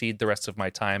 I cede the rest of my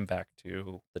time back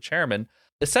to the chairman,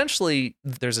 essentially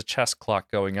there's a chess clock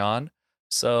going on.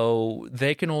 So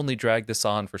they can only drag this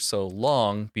on for so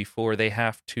long before they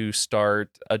have to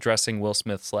start addressing Will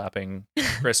Smith slapping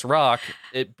Chris Rock.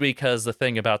 Because the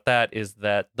thing about that is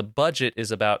that the budget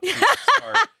is about to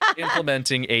start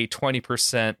implementing a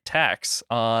 20% tax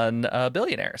on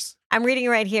billionaires. I'm reading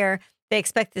right here. They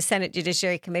expect the Senate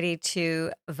Judiciary Committee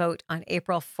to vote on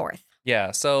April 4th.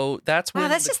 Yeah, so that's when Wow,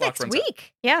 that's the just clock next runs out.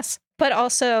 week. Yes. But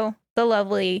also the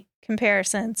lovely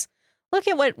comparisons. Look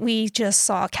at what we just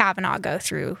saw Kavanaugh go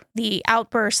through. The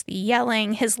outburst, the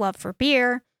yelling, his love for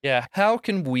beer. Yeah, how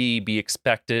can we be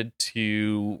expected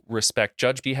to respect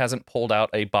Judge B hasn't pulled out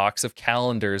a box of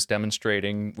calendars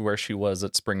demonstrating where she was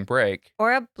at spring break?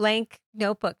 Or a blank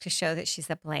notebook to show that she's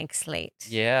a blank slate.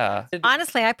 Yeah.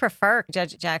 Honestly, I prefer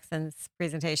Judge Jackson's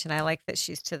presentation. I like that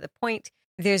she's to the point.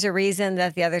 There's a reason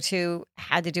that the other two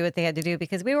had to do what they had to do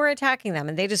because we were attacking them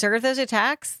and they deserve those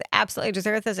attacks, absolutely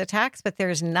deserve those attacks, but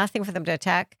there's nothing for them to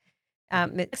attack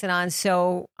Nixon on.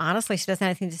 So honestly, she doesn't have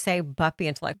anything to say but be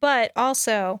intellectual. But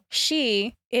also,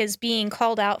 she is being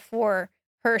called out for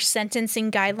her sentencing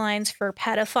guidelines for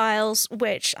pedophiles,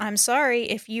 which I'm sorry,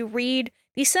 if you read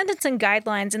these sentencing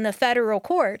guidelines in the federal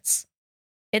courts,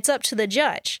 it's up to the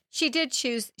judge. She did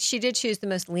choose the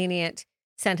most lenient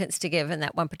sentence to give in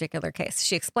that one particular case.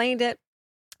 She explained it.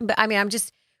 But I mean,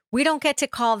 we don't get to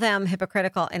call them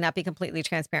hypocritical and not be completely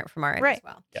transparent from our end Right. as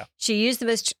well. Yeah. She used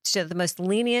the most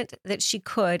lenient that she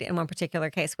could in one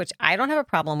particular case, which I don't have a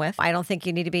problem with. I don't think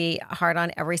you need to be hard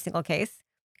on every single case.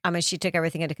 I mean, she took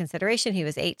everything into consideration. He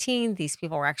was 18. These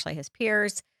people were actually his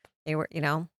peers. They were,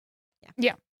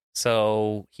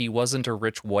 So he wasn't a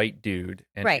rich white dude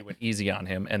and she Right. went easy on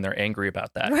him and they're angry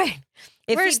about that. right.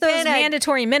 If Where's he'd those been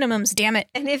mandatory minimums, damn it?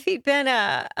 and if he'd been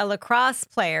a lacrosse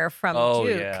player from Oh,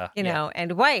 Duke, yeah.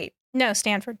 and white, No,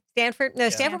 Stanford. Stanford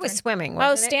was Stanford. swimming. Oh,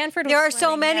 Wasn't it? Stanford was There are so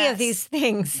swimming, many yes. of these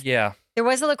things. Yeah. There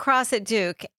was a lacrosse at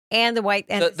Duke and the white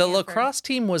and The at Stanford. lacrosse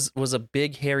team was a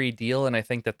big hairy deal and I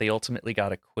think that they ultimately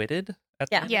got acquitted. at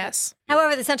the Yeah. end of it? Yes.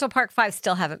 However, the Central Park Five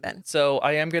still haven't been. So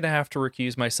I am going to have to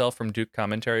recuse myself from Duke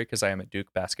commentary because I am a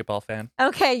Duke basketball fan.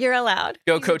 Okay, you're allowed.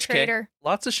 Go He's a Coach K. traitor.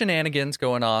 Lots of shenanigans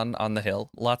going on the Hill.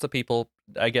 Lots of people,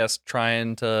 I guess,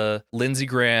 trying to Lindsey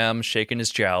Graham shaking his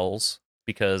jowls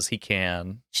because he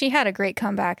can. She had a great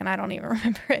comeback, and I don't even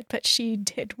remember it, but she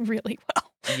did really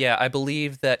well. Yeah, I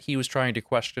believe that he was trying to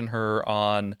question her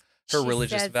on her She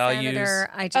religious said, values. Senator,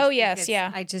 I just Oh, think yes, it's-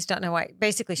 yeah. I just don't know why.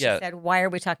 Basically, she Yeah. said, why are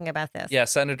we talking about this? Yeah,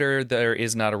 Senator, there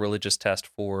is not a religious test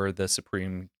for the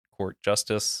Supreme Court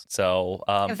justice. So,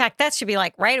 In fact, that should be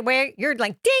like right away. You're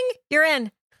like, ding, you're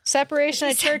in. Separation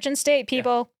of church and state,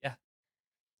 people.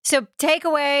 So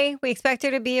takeaway, we expect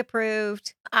her to be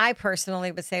approved. I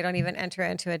personally would say don't even enter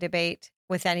into a debate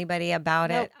with anybody about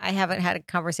Nope. it. I haven't had a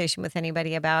conversation with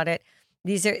anybody about it.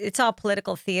 It's all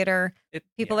political theater.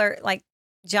 People are like,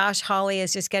 Josh Hawley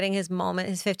is just getting his moment,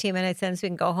 his 15 minutes in so he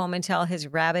can go home and tell his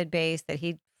rabid base that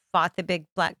he fought the big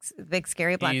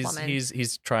scary black woman.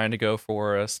 He's trying to go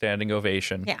for a standing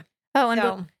ovation. Yeah. Oh, and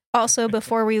So, also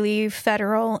before we leave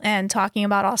federal and talking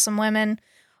about awesome women,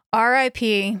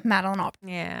 R.I.P. Madeline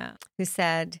Albright. yeah. Who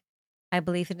said, I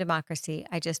believe in democracy.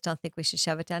 I just don't think we should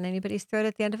shove it down anybody's throat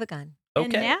at the end of a gun.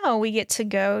 And now we get to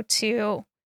go to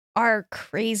our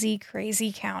crazy,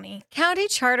 crazy county. County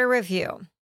Charter Review.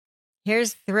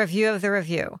 Here's the review of the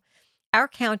review. Our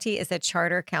county is a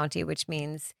charter county, which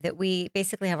means that we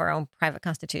basically have our own private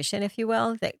constitution, if you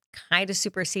will, that kind of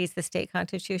supersedes the state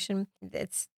constitution.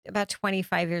 It's about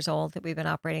 25 years old that we've been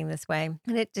operating this way,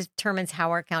 and it determines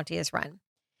how our county is run.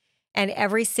 And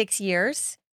every 6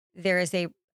 years, there is a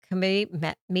committee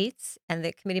meets, and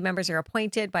the committee members are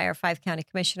appointed by our 5 county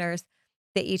commissioners.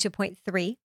 They each appoint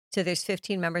 3, so there's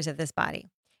 15 members of this body.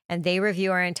 And they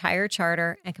review our entire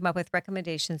charter and come up with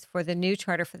recommendations for the new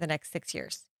charter for the next 6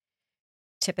 years.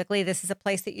 Typically, this is a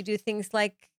place that you do things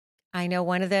like, I know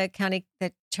one of the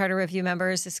charter review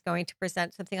members is going to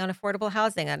present something on affordable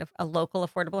housing, on a local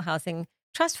affordable housing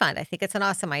trust fund. I think it's an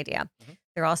awesome idea. Mhm.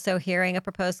 They're also hearing a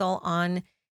proposal on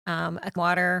a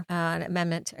water an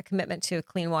amendment, a commitment to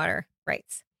clean water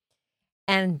rates.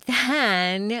 And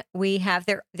then we have,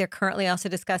 they're currently also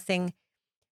discussing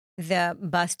the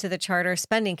bust to the charter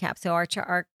spending cap. So our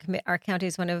county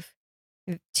is one of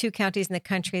 2 counties in the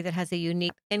country that has a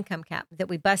unique income cap that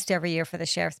we bust every year for the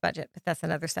sheriff's budget, but that's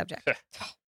another subject.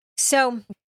 So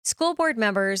school board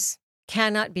members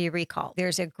cannot be recalled.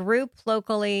 There's a group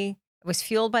locally, it was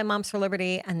fueled by Moms for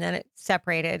Liberty, and then it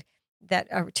separated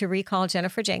that to recall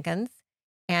Jennifer Jenkins.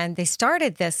 And they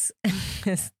started this,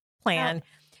 this plan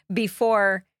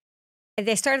before.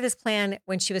 They started this plan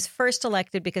when she was first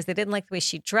elected because they didn't like the way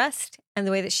she dressed and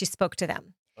the way that she spoke to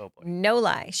them. Oh boy. No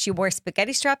lie. She wore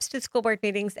spaghetti straps to school board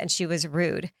meetings and she was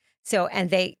rude. So, and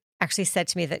they actually said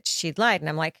to me that she'd lied. And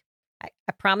I'm like, I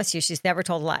promise you, she's never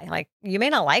told a lie. Like, you may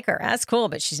not like her. That's cool,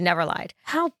 but she's never lied.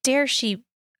 How dare she?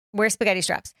 Wear spaghetti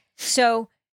straps. So,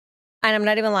 and I'm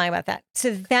not even lying about that.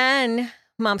 So then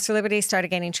Moms for Liberty started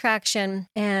gaining traction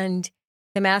and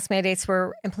the mask mandates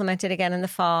were implemented again in the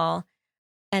fall.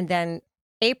 And then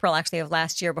April, actually, of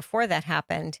last year, before that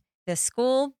happened, the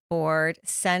school board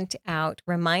sent out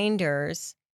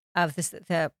reminders of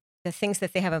the things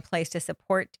that they have in place to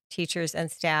support teachers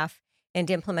and staff in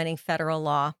implementing federal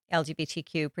law,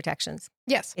 LGBTQ protections.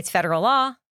 Yes. It's federal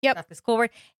law, Yep. not the school board.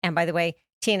 And by the way,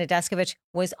 Tina Deskovich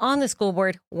was on the school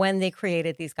board when they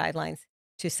created these guidelines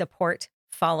to support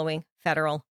following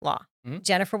federal law. Mhm.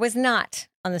 Jennifer was not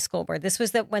on the school board. This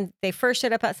was that when they first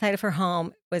showed up outside of her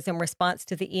home was in response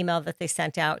to the email that they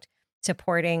sent out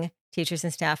supporting teachers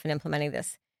and staff in implementing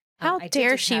this. How I did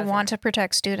dare just she have want to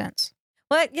protect students?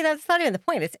 Well, that's not even the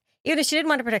point. It's even if she didn't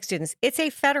want to protect students, it's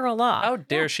a federal law. How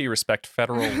dare she respect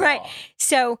federal Right. law?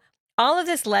 So all of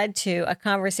this led to a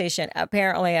conversation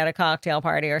apparently at a cocktail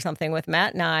party or something with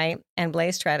Matt Nye and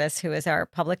Blaze Tredis, who is our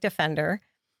public defender.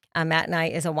 Matt Nye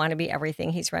is a wannabe everything.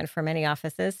 He's run for many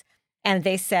offices. And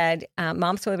they said,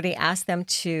 Moms for Liberty asked them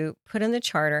to put in the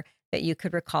charter that you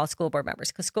could recall school board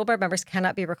members because school board members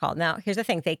cannot be recalled. Now, here's the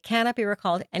thing. They cannot be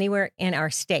recalled anywhere in our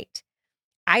state.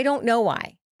 I don't know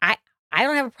why. I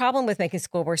don't have a problem with making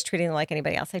school boards treating them like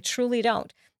anybody else. I truly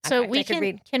don't. So In fact, I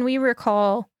could can we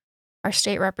recall our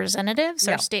state representatives,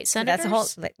 No. our state So senators?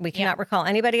 that's a whole. We cannot recall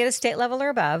anybody at a state level or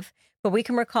above, but we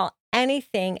can recall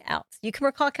anything else. You can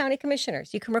recall county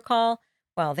commissioners. You can recall.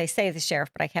 Well, they say the sheriff,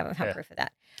 but I haven't have proof of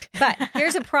that. But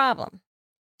here's a problem.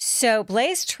 So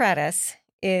Blaze Tredis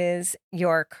is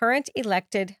your current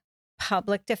elected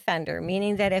public defender,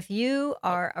 meaning that if you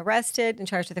are arrested and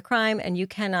charged with a crime and you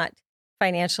cannot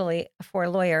financially afford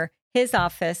a lawyer, his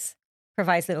office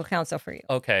provides legal counsel for you.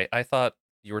 Okay, I thought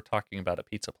you were talking about a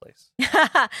pizza place.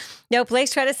 No,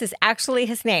 Blaze Tredis is actually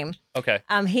his name. Okay.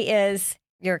 He is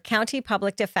your county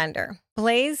public defender.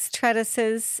 Blaze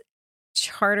Tredis's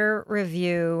charter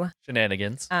review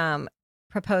Shenanigans.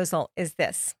 proposal is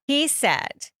this. He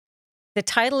said, the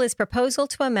title is Proposal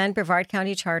to Amend Brevard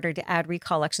County Charter to Add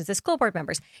Recall Elections of School Board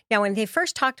Members. Now, when they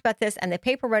first talked about this and the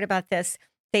paper wrote about this,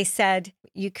 they said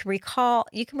you can recall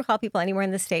people anywhere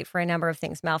in the state for a number of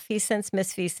things: malfeasance,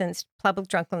 misfeasance, public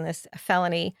drunkenness, a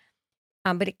felony,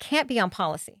 but it can't be on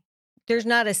policy. There's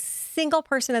not a single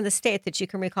person in the state that you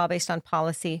can recall based on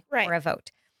policy or a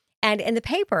vote. And in the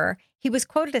paper, he was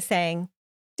quoted as saying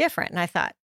different. And I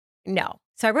thought, no.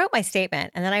 So I wrote my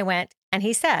statement, and then I went and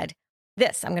he said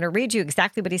this. I'm going to read you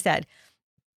exactly what he said.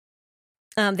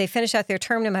 They finish out their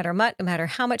term no matter what, no matter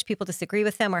how much people disagree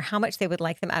with them or how much they would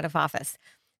like them out of office.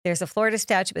 There's a Florida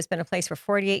statute that's been in place for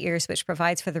 48 years, which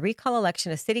provides for the recall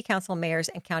election of city council, mayors,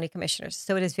 and county commissioners.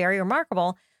 So it is very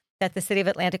remarkable that the city of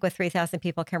Atlantic with 3,000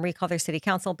 people can recall their city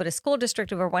council, but a school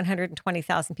district of over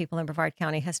 120,000 people in Brevard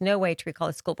County has no way to recall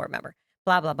a school board member.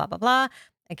 Blah, blah, blah, blah, blah.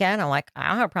 Again, I'm like, I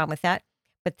don't have a problem with that.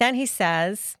 But then he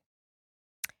says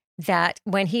that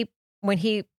when he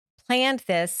planned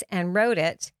this and wrote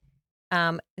it,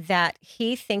 that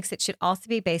he thinks it should also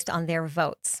be based on their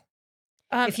votes.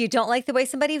 If you don't like the way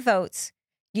somebody votes,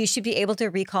 you should be able to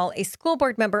recall a school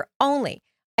board member only,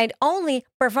 and only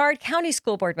Brevard County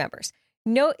school board members.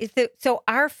 No, so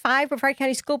our 5 Brevard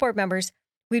County school board members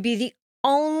would be the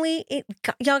only,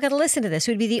 y'all got to listen to this,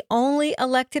 would be the only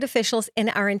elected officials in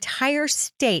our entire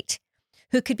state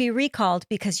who could be recalled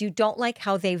because you don't like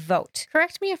how they vote.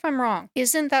 Correct me if I'm wrong.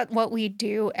 Isn't that what we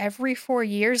do every 4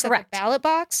 years Correct. at the ballot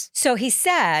box? So he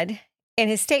said in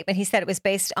his statement, he said it was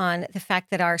based on the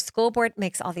fact that our school board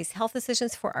makes all these health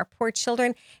decisions for our poor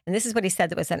children. And this is what he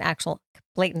said that was an actual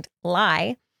blatant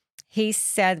lie. He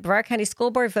said the Brevard County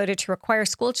School Board voted to require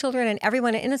school children and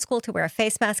everyone in a school to wear a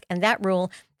face mask. And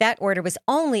that order was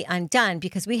only undone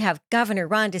because we have Governor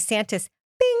Ron DeSantis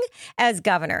as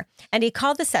governor. And he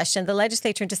called the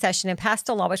legislature into session and passed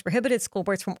a law which prohibited school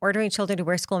boards from ordering children to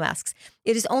wear school masks.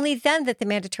 It is only then that the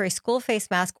mandatory school face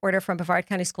mask order from Brevard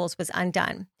County schools was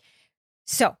undone.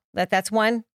 So that's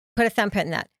one, put a thumbtack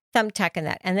in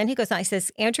that. And then he goes on, he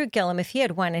says, Andrew Gillum, if he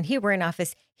had won and he were in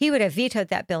office, he would have vetoed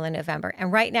that bill in November.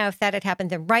 And right now, if that had happened,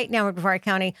 then right now in Brevard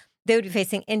County, they would be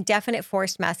facing indefinite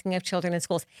forced masking of children in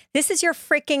schools. This is your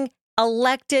freaking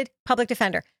elected public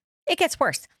defender. It gets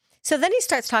worse. So then he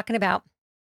starts talking about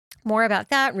more about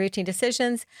that, routine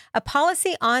decisions, a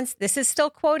policy on, this is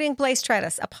still quoting Blaze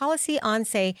Tredis, a policy on,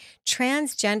 say,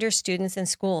 transgender students in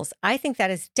schools. I think that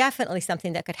is definitely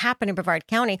something that could happen in Brevard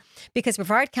County because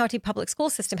Brevard County Public School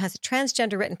System has a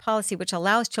transgender written policy which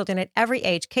allows children at every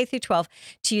age, K through 12,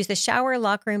 to use the shower,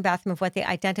 locker room, bathroom of what they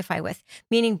identify with,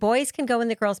 meaning boys can go in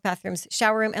the girls' bathrooms,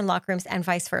 shower room, and locker rooms, and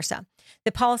vice versa.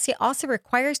 The policy also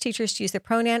requires teachers to use the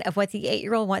pronoun of what the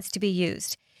 8-year-old wants to be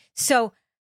used. So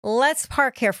let's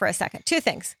park here for a second. 2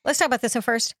 things. Let's talk about this one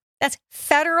first. That's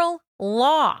federal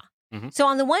law. Mm-hmm. So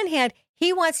on the one hand,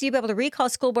 he wants you to be able to recall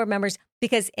school board members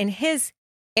because in his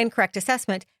incorrect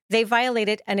assessment, they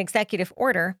violated an executive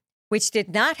order, which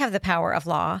did not have the power of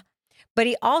law. But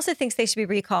he also thinks they should be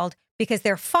recalled because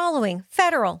they're following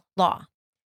federal law.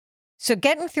 So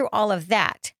getting through all of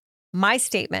that, my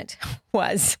statement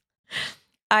was,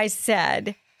 I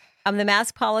said, the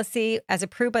mask policy as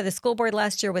approved by the school board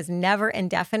last year was never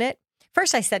indefinite.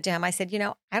 First, I said to him, I said,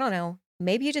 I don't know.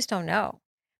 Maybe you just don't know.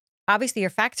 Obviously, your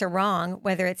facts are wrong,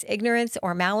 whether it's ignorance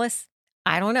or malice.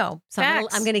 I don't know. So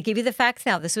I'm going to give you the facts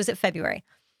now. This was at February.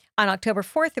 On October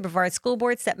 4th, the Brevard School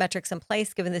Board set metrics in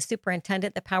place, giving the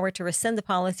superintendent the power to rescind the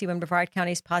policy when Brevard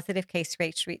County's positive case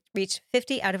rate reached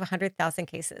 50 out of 100,000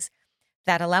 cases.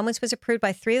 That allowance was approved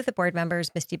by 3 of the board members,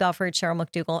 Misty Belford, Cheryl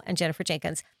McDougall, and Jennifer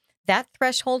Jenkins. That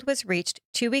threshold was reached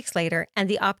 2 weeks later, and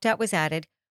the opt-out was added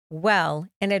well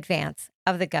in advance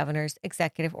of the governor's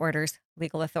executive order's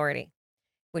legal authority,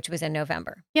 which was in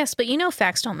November. Yes, but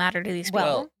facts don't matter to these people.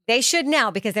 Well, they should now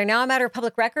because they're now a matter of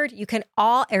public record.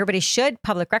 Everybody should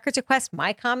public records request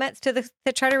my comments to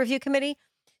the Charter Review Committee.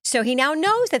 So he now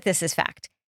knows that this is fact.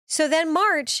 So then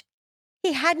March,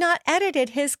 he had not edited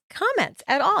his comments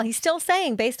at all. He's still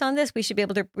saying, based on this, we should be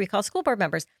able to recall school board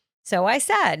members. So I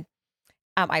said,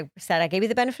 I gave you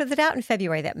the benefit of the doubt in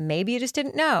February that maybe you just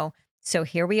didn't know. So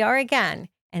here we are again.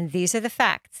 And these are the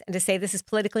facts. And to say this is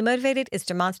politically motivated is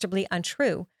demonstrably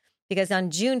untrue because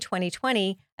on June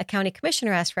 2020, a county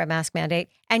commissioner asked for a mask mandate.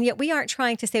 And yet we aren't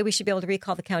trying to say we should be able to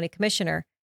recall the county commissioner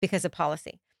because of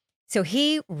policy. So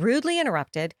he rudely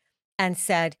interrupted and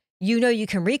said, you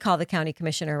can recall the county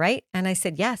commissioner, right? And I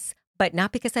said, yes, but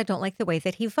not because I don't like the way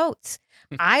that he votes.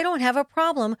 I don't have a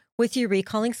problem with you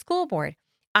recalling school board.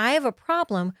 I have a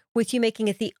problem with you making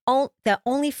it the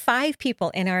only 5 people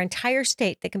in our entire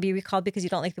state that can be recalled because you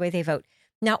don't like the way they vote.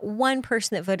 Not one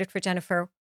person that voted for Jennifer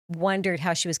wondered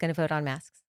how she was going to vote on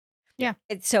masks. Yeah.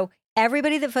 And so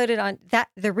everybody that voted on that,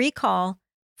 the recall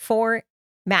for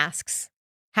masks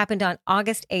happened on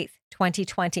August 8th,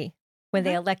 2020, when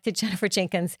they elected Jennifer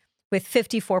Jenkins with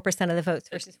 54% of the votes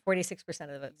versus 46% of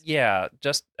the votes. Yeah,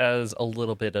 just as a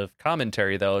little bit of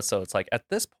commentary, though. So it's like at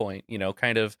this point,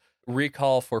 kind of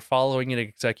recall for following an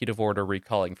executive order,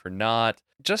 recalling for not.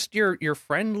 Just your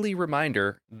friendly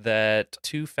reminder that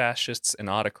to fascists and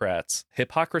autocrats,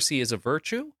 hypocrisy is a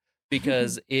virtue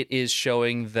because it is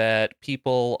showing that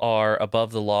people are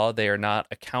above the law. They are not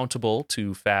accountable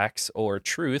to facts or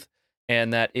truth.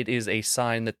 And that it is a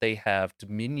sign that they have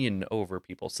dominion over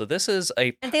people. So this is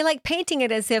And they like painting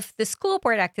it as if the school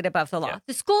board acted above the law. Yeah.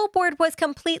 The school board was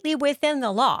completely within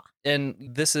the law. And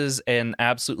this is an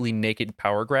absolutely naked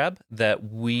power grab that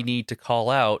we need to call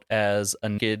out as a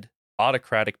naked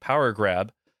autocratic power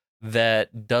grab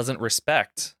that doesn't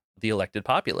respect the elected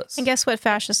populace. And guess what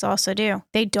fascists also do?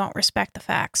 They don't respect the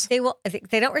facts. They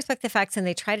don't respect the facts, and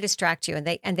they try to distract you, and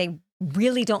they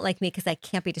really don't like me because I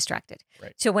can't be distracted.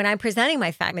 Right. So when I'm presenting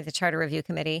my fact at the Charter Review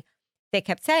Committee, they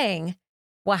kept saying,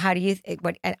 well, how do you,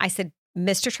 and I said,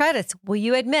 Mr. Tredis, will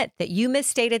you admit that you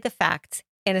misstated the facts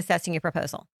in assessing your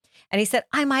proposal? And he said,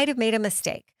 I might have made a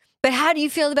mistake, but how do you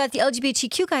feel about the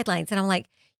LGBTQ guidelines? And I'm like,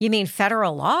 you mean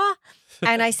federal law?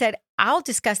 And I said, I'll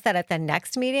discuss that at the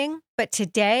next meeting. But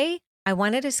today I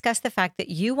want to discuss the fact that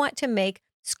you want to make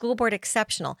school board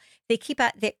exceptional.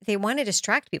 They want to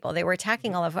distract people. They were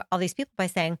attacking all these people by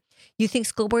saying, you think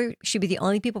school board should be the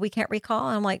only people we can't recall?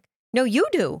 And I'm like, no, you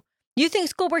do. You think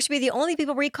school board should be the only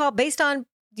people recall based on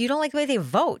you don't like the way they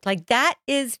vote. Like that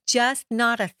is just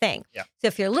not a thing. Yeah. So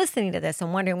if you're listening to this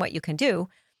and wondering what you can do,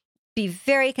 be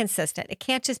very consistent. It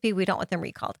can't just be we don't want them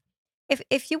recalled.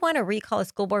 If you want to recall a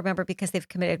school board member because they've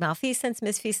committed malfeasance,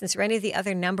 misfeasance, or any of the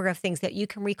other number of things that you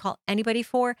can recall anybody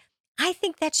for, I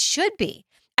think that should be.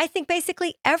 I think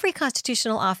basically every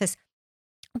constitutional office,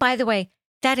 by the way,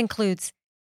 that includes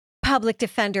public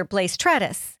defender Blaise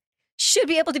Tredis, should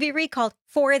be able to be recalled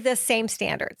for the same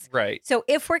standards. Right. So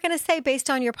if we're going to say based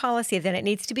on your policy, then it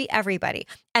needs to be everybody.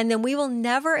 And then we will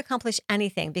never accomplish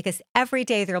anything because every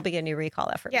day there'll be a new recall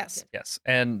effort. Yes. Yes.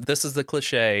 And this is the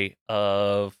cliche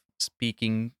of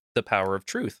speaking the power of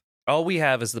truth. All we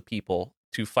have is the people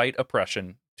to fight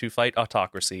oppression, to fight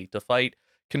autocracy, to fight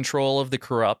control of the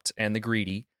corrupt and the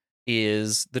greedy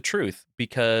is the truth,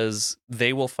 because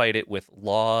they will fight it with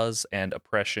laws and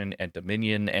oppression and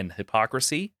dominion and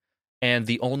hypocrisy. And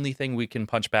the only thing we can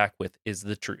punch back with is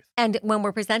the truth. And when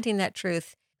we're presenting that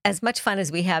truth, as much fun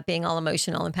as we have being all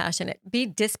emotional and passionate, be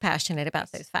dispassionate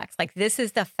about those facts. Like this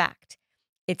is the fact.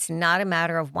 It's not a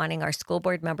matter of wanting our school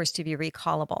board members to be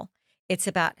recallable. It's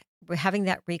about having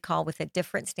that recall with a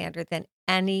different standard than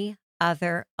any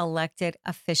other elected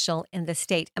official in the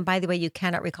state. And by the way, you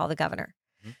cannot recall the governor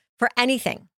for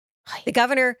anything. The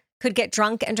governor could get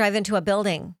drunk and drive into a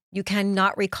building. You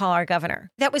cannot recall our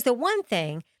governor. That was the one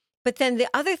thing. But then the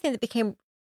other thing that became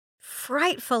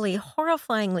frightfully,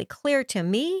 horrifyingly clear to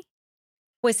me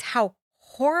was how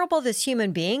horrible this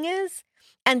human being is.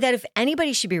 And that if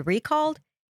anybody should be recalled,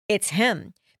 it's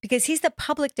him, because he's the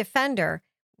public defender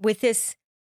with this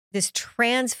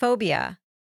transphobia.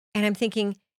 And I'm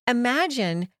thinking,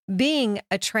 imagine being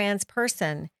a trans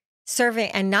person serving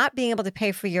and not being able to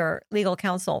pay for your legal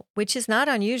counsel, which is not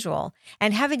unusual,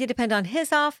 and having to depend on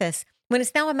his office when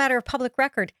it's now a matter of public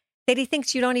record that he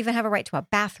thinks you don't even have a right to a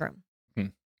bathroom.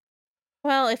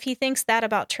 Well, if he thinks that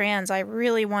about trans, I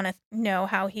really want to know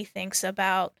how he thinks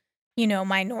about,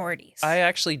 minorities. I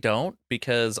actually don't,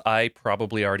 because I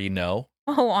probably already know.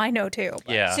 Oh, I know too.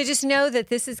 But. Yeah. So just know that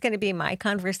this is going to be my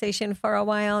conversation for a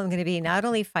while. I'm going to be not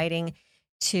only fighting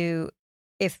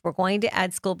if we're going to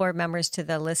add school board members to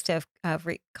the list of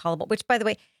recallable, which by the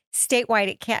way, statewide,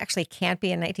 it can't be.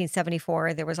 In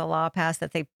 1974, there was a law passed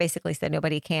that they basically said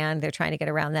nobody can. They're trying to get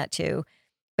around that too.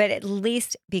 But at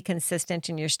least be consistent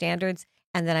in your standards.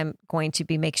 And then I'm going to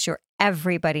make sure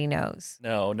everybody knows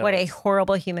No. what a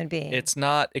horrible human being. It's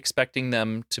not expecting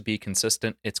them to be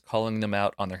consistent. It's calling them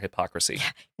out on their hypocrisy.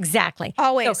 Yeah, exactly.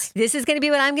 Always. So this is going to be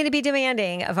what I'm going to be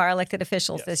demanding of our elected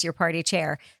officials as your party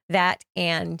chair. That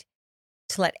and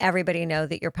to let everybody know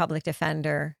that your public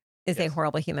defender is a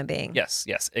horrible human being. Yes.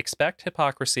 Expect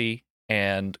hypocrisy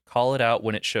and call it out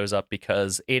when it shows up,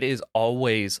 because it is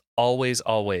always, always,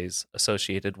 always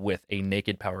associated with a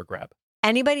naked power grab.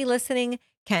 Anybody listening,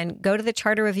 can go to the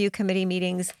Charter Review Committee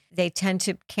meetings. They tend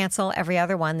to cancel every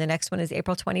other one. The next one is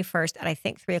April 21st at, I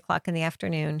think, 3:00 in the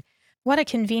afternoon. What a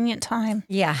convenient time.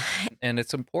 Yeah. And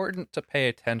it's important to pay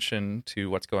attention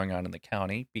to what's going on in the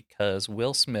county because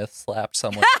Will Smith slapped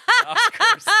someone at the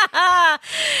Oscars.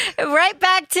 Right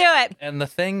back to it. And the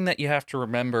thing that you have to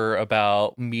remember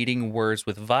about meeting words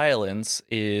with violence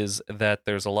is that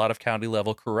there's a lot of county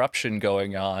level corruption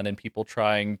going on and people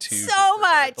trying to So disregard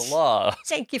much. the law.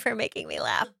 Thank you for making me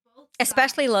laugh.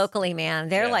 Especially locally, man.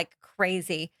 They're Yeah. like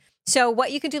crazy. So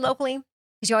what you can do locally,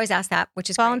 because you always ask that, which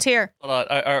is great. Volunteer. Hold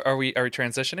on. Are we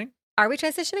transitioning? Are we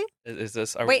transitioning? Is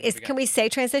this? Are Wait, we can we say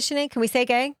transitioning? Can we say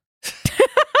gay?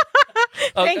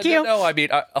 Thank you. No, I mean,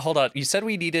 hold on. You said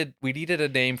we needed a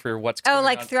name for what's going Oh,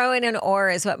 like on. throw in an or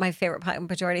is what my favorite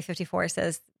majority 54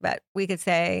 says. But we could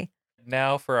say,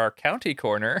 Now for our county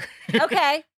corner.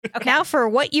 okay. Now for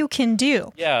what you can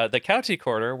do. Yeah, the county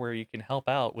corner where you can help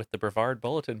out with the Brevard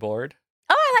bulletin board.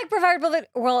 Oh, I like Brevard Blue.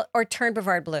 Well, or turn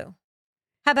Brevard blue.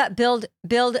 How about build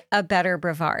a better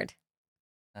Brevard?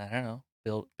 I don't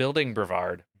know. Building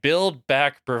Brevard. Build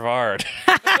back Brevard.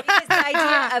 Because the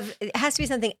idea of it has to be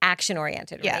something action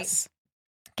oriented, right? Yes.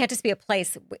 Can't just be a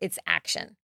place. It's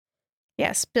action.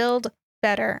 Yes. Build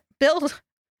better. Build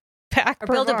back. Or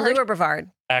build a Brevard. bluer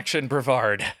Brevard. Action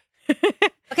Brevard.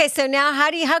 Okay, so now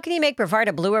how can you make Brevard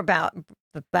a bluer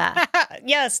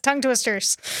Yes. Tongue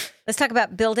twisters. Let's talk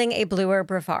about building a bluer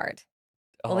Brevard.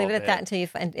 We'll Oh, leave it at man. that until you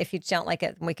find. If you don't like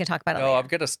it, we can talk about it No, I'm later.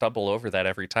 going to stumble over that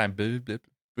every time. Build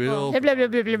Blah, blah, blah, blah,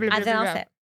 blah, blah, And then I'll say it.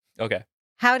 Okay.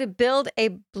 How to build a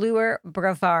bluer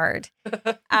Brevard.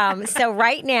 So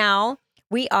right now,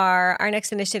 our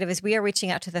next initiative is we are reaching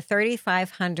out to the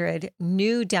 3,500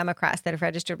 new Democrats that have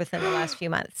registered within the last few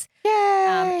months. Yay.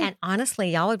 And honestly,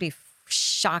 y'all would be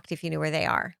shocked if you knew where they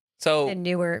are. So The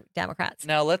newer Democrats.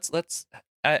 now let's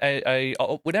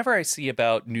whenever I see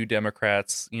about new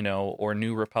Democrats, or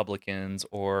new Republicans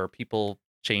or people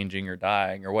changing or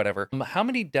dying or whatever, how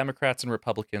many Democrats and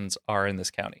Republicans are in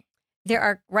this county? There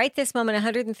are right this moment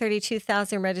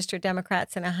 132,000 registered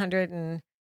Democrats and hang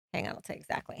on, I'll tell you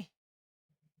exactly.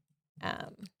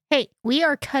 Hey, we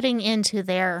are cutting into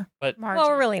their But- margin. Well,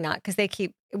 we're really not because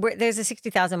there's a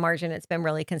 60,000 margin. It's been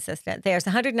really consistent. There's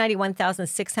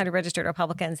 191,600 registered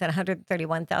Republicans and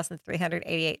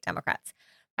 131,388 Democrats.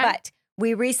 But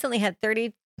we recently had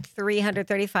 3,300,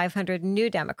 3,500 new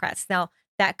Democrats. Now,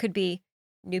 that could be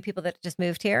new people that just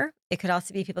moved here. It could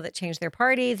also be people that changed their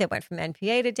party, that went from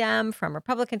NPA to Dem, from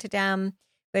Republican to Dem.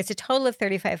 But it's a total of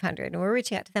 3,500. And we're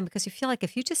reaching out to them because we feel like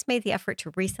if you just made the effort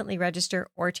to recently register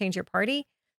or change your party,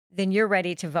 then you're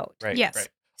ready to vote. Right. Yes. Right.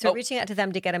 So Oh. reaching out to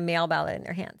them to get a mail ballot in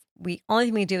their hands. Only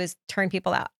thing we do is turn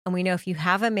people out. And we know if you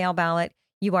have a mail ballot,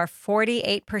 you are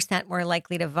 48% more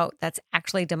likely to vote. That's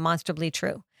actually demonstrably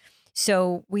true.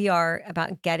 So we are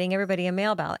about getting everybody a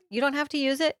mail ballot. You don't have to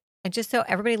use it. And just so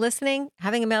everybody listening,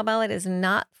 having a mail ballot is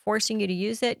not forcing you to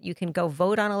use it. You can go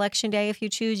vote on election day if you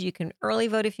choose. You can early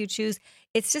vote if you choose.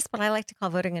 It's just what I like to call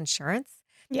voting insurance.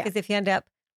 Yeah. Because if you end up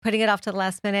putting it off to the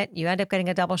last minute, you end up getting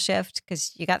a double shift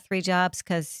because you got 3 jobs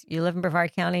because you live in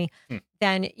Brevard County,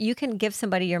 then you can give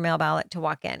somebody your mail ballot to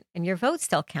walk in and your vote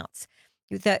still counts.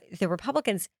 The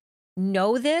Republicans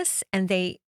know this, and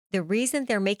the reason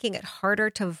they're making it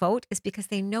harder to vote is because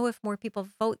they know if more people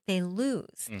vote, they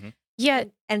lose. Mm-hmm. Yeah.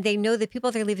 And they know the people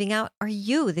they're leaving out are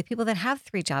you, the people that have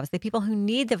 3 jobs, the people who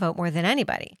need the vote more than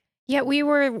anybody. Yet we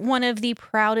were one of the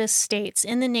proudest states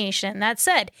in the nation that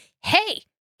said, hey,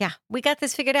 Yeah, we got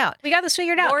this figured out. we got this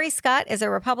figured out. Lori Scott is a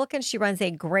Republican. She runs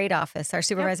a great office. Our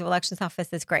supervisor of elections office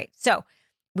is great. So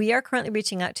we are currently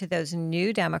reaching out to those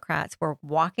new Democrats. We're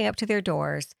walking up to their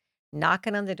doors,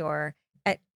 knocking on the door.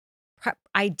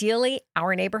 Ideally,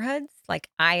 our neighborhoods. Like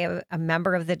I am a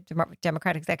member of the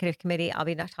Democratic Executive Committee. I'll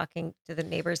be not talking to the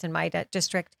neighbors in my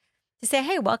district to say,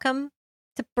 hey, welcome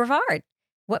to Brevard.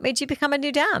 What made you become a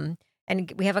new Dem?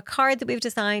 And we have a card that we've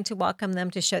designed to welcome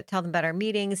them, to tell them about our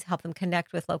meetings, help them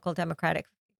connect with local Democratic.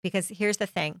 Because here's the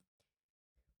thing.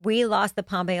 We lost the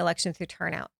Palm Bay election through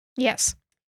turnout. Yes.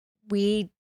 We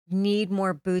need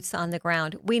more boots on the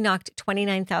ground. We knocked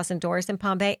 29,000 doors in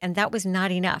Palm Bay, and that was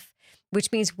not enough,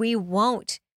 which means we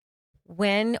won't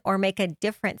win or make a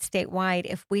difference statewide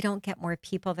if we don't get more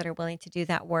people that are willing to do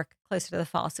that work closer to the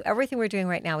fall. So everything we're doing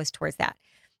right now is towards that.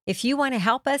 If you want to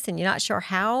help us and you're not sure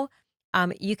how,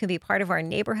 you can be part of our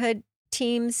neighborhood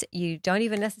teams. You don't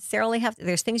even necessarily have to.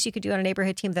 There's things you could do on a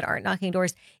neighborhood team that aren't knocking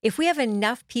doors. If we have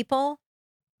enough people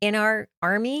in our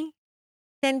army,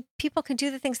 then people can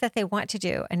do the things that they want to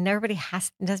do, and everybody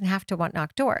doesn't have to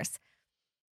knock doors.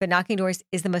 But knocking doors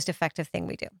is the most effective thing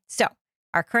we do. So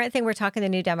our current thing, we're talking to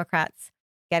new Democrats.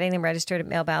 getting them registered at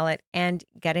mail ballot, and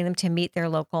getting them to meet their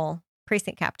local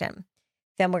precinct captain.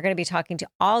 Then we're going to be talking to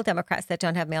all Democrats that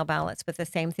don't have mail ballots. But the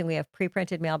same thing, we have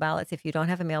pre-printed mail ballots. If you don't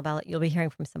have a mail ballot, you'll be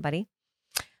hearing from somebody.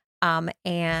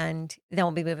 And then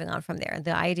we'll be moving on from there.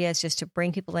 The idea is just to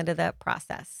bring people into the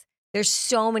process. There's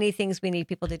so many things we need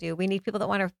people to do. We need people that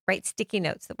want to write sticky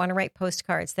notes, that want to write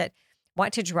postcards, that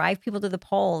want to drive people to the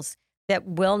polls, that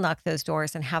will knock those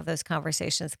doors and have those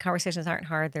conversations. The conversations aren't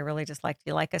hard. They're really just like, do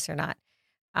you like us or not?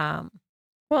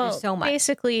 Well, so much.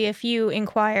 basically, if you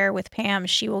inquire with Pam,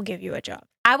 she will give you a job.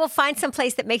 I will find some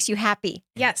place that makes you happy.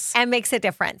 Yes. And makes a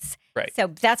difference. Right. So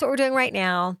that's what we're doing right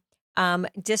now.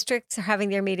 Districts are having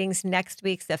their meetings next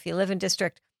week. So if you live in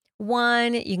District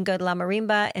 1, you can go to La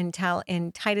Marimba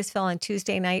in Titusville on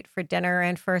Tuesday night for dinner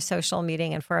and for a social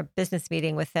meeting and for a business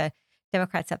meeting with the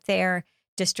Democrats up there.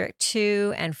 District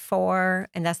 2 and 4,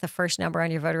 and that's the first number on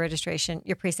your voter registration,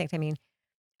 your precinct,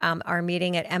 are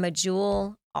meeting at Emma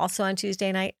Jewell also on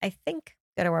Tuesday night. I think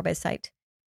go to our website,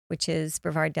 which is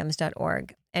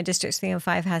brevarddems.org. And Districts 3 and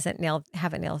 5 haven't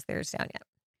nailed theirs down yet.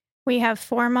 We have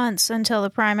 4 months until the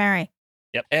primary.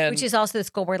 Yep. And, which is also the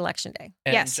school board election day.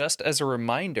 and yes. just as a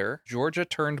reminder, Georgia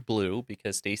turned blue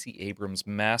because Stacey Abrams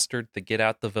mastered the get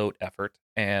out the vote effort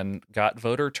and got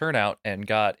voter turnout and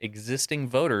got existing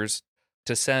voters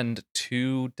to send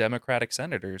 2 Democratic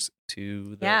senators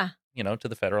to the to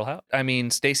the federal house. I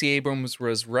mean, Stacey Abrams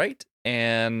was right,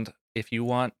 and if you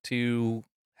want to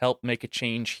help make a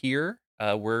change here,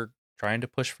 we're trying to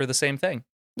push for the same thing.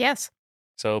 Yes.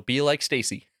 So be like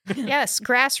Stacey. Yes.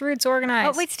 Grassroots organized.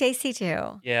 What would Stacey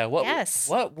do? Yeah. Yes.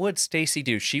 What would Stacey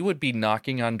do? She would be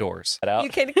knocking on doors. You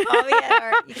can call me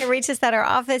you can reach us at our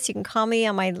office. You can call me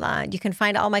on my line. You can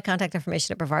find all my contact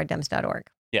information at brevarddems.org.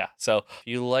 Yeah. So if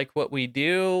you like what we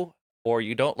do or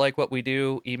you don't like what we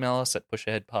do, email us at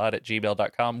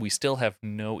pushaheadpod@gmail.com. We still have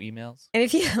no emails. And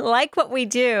if you like what we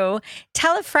do,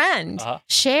 tell a friend.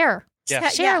 Share. Yeah.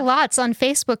 Share lots on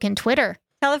Facebook and Twitter.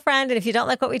 Tell a friend. And if you don't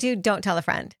like what we do, don't tell a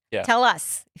friend. Yeah. Tell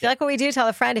us. If you like what we do, tell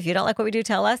a friend. If you don't like what we do,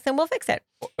 tell us, then we'll fix it.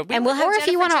 And we'll have Or if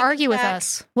you Jennifer want to check argue with back.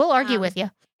 us, we'll argue with you.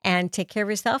 And take care of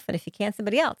yourself. And if you can't,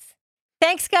 somebody else.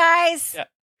 Thanks, guys. Yeah.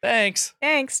 Thanks.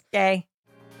 Thanks. Okay.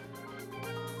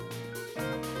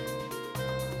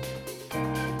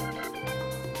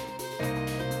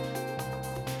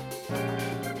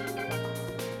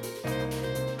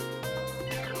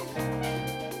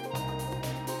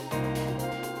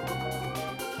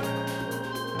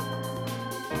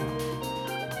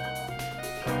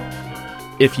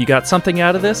 If you got something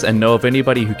out of this and know of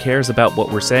anybody who cares about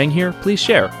what we're saying here, please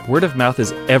share. Word of mouth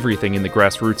is everything in the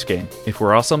grassroots game. If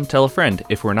we're awesome, tell a friend.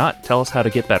 If we're not, tell us how to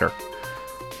get better.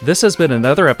 This has been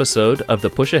another episode of the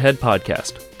Push Ahead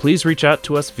podcast. Please reach out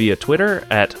to us via Twitter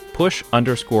at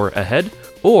push_ahead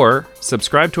or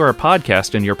subscribe to our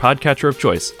podcast in your podcatcher of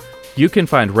choice. You can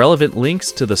find relevant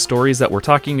links to the stories that we're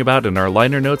talking about in our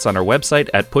liner notes on our website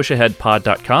at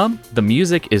pushaheadpod.com. The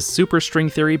music is Super String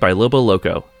Theory by Lobo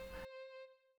Loco.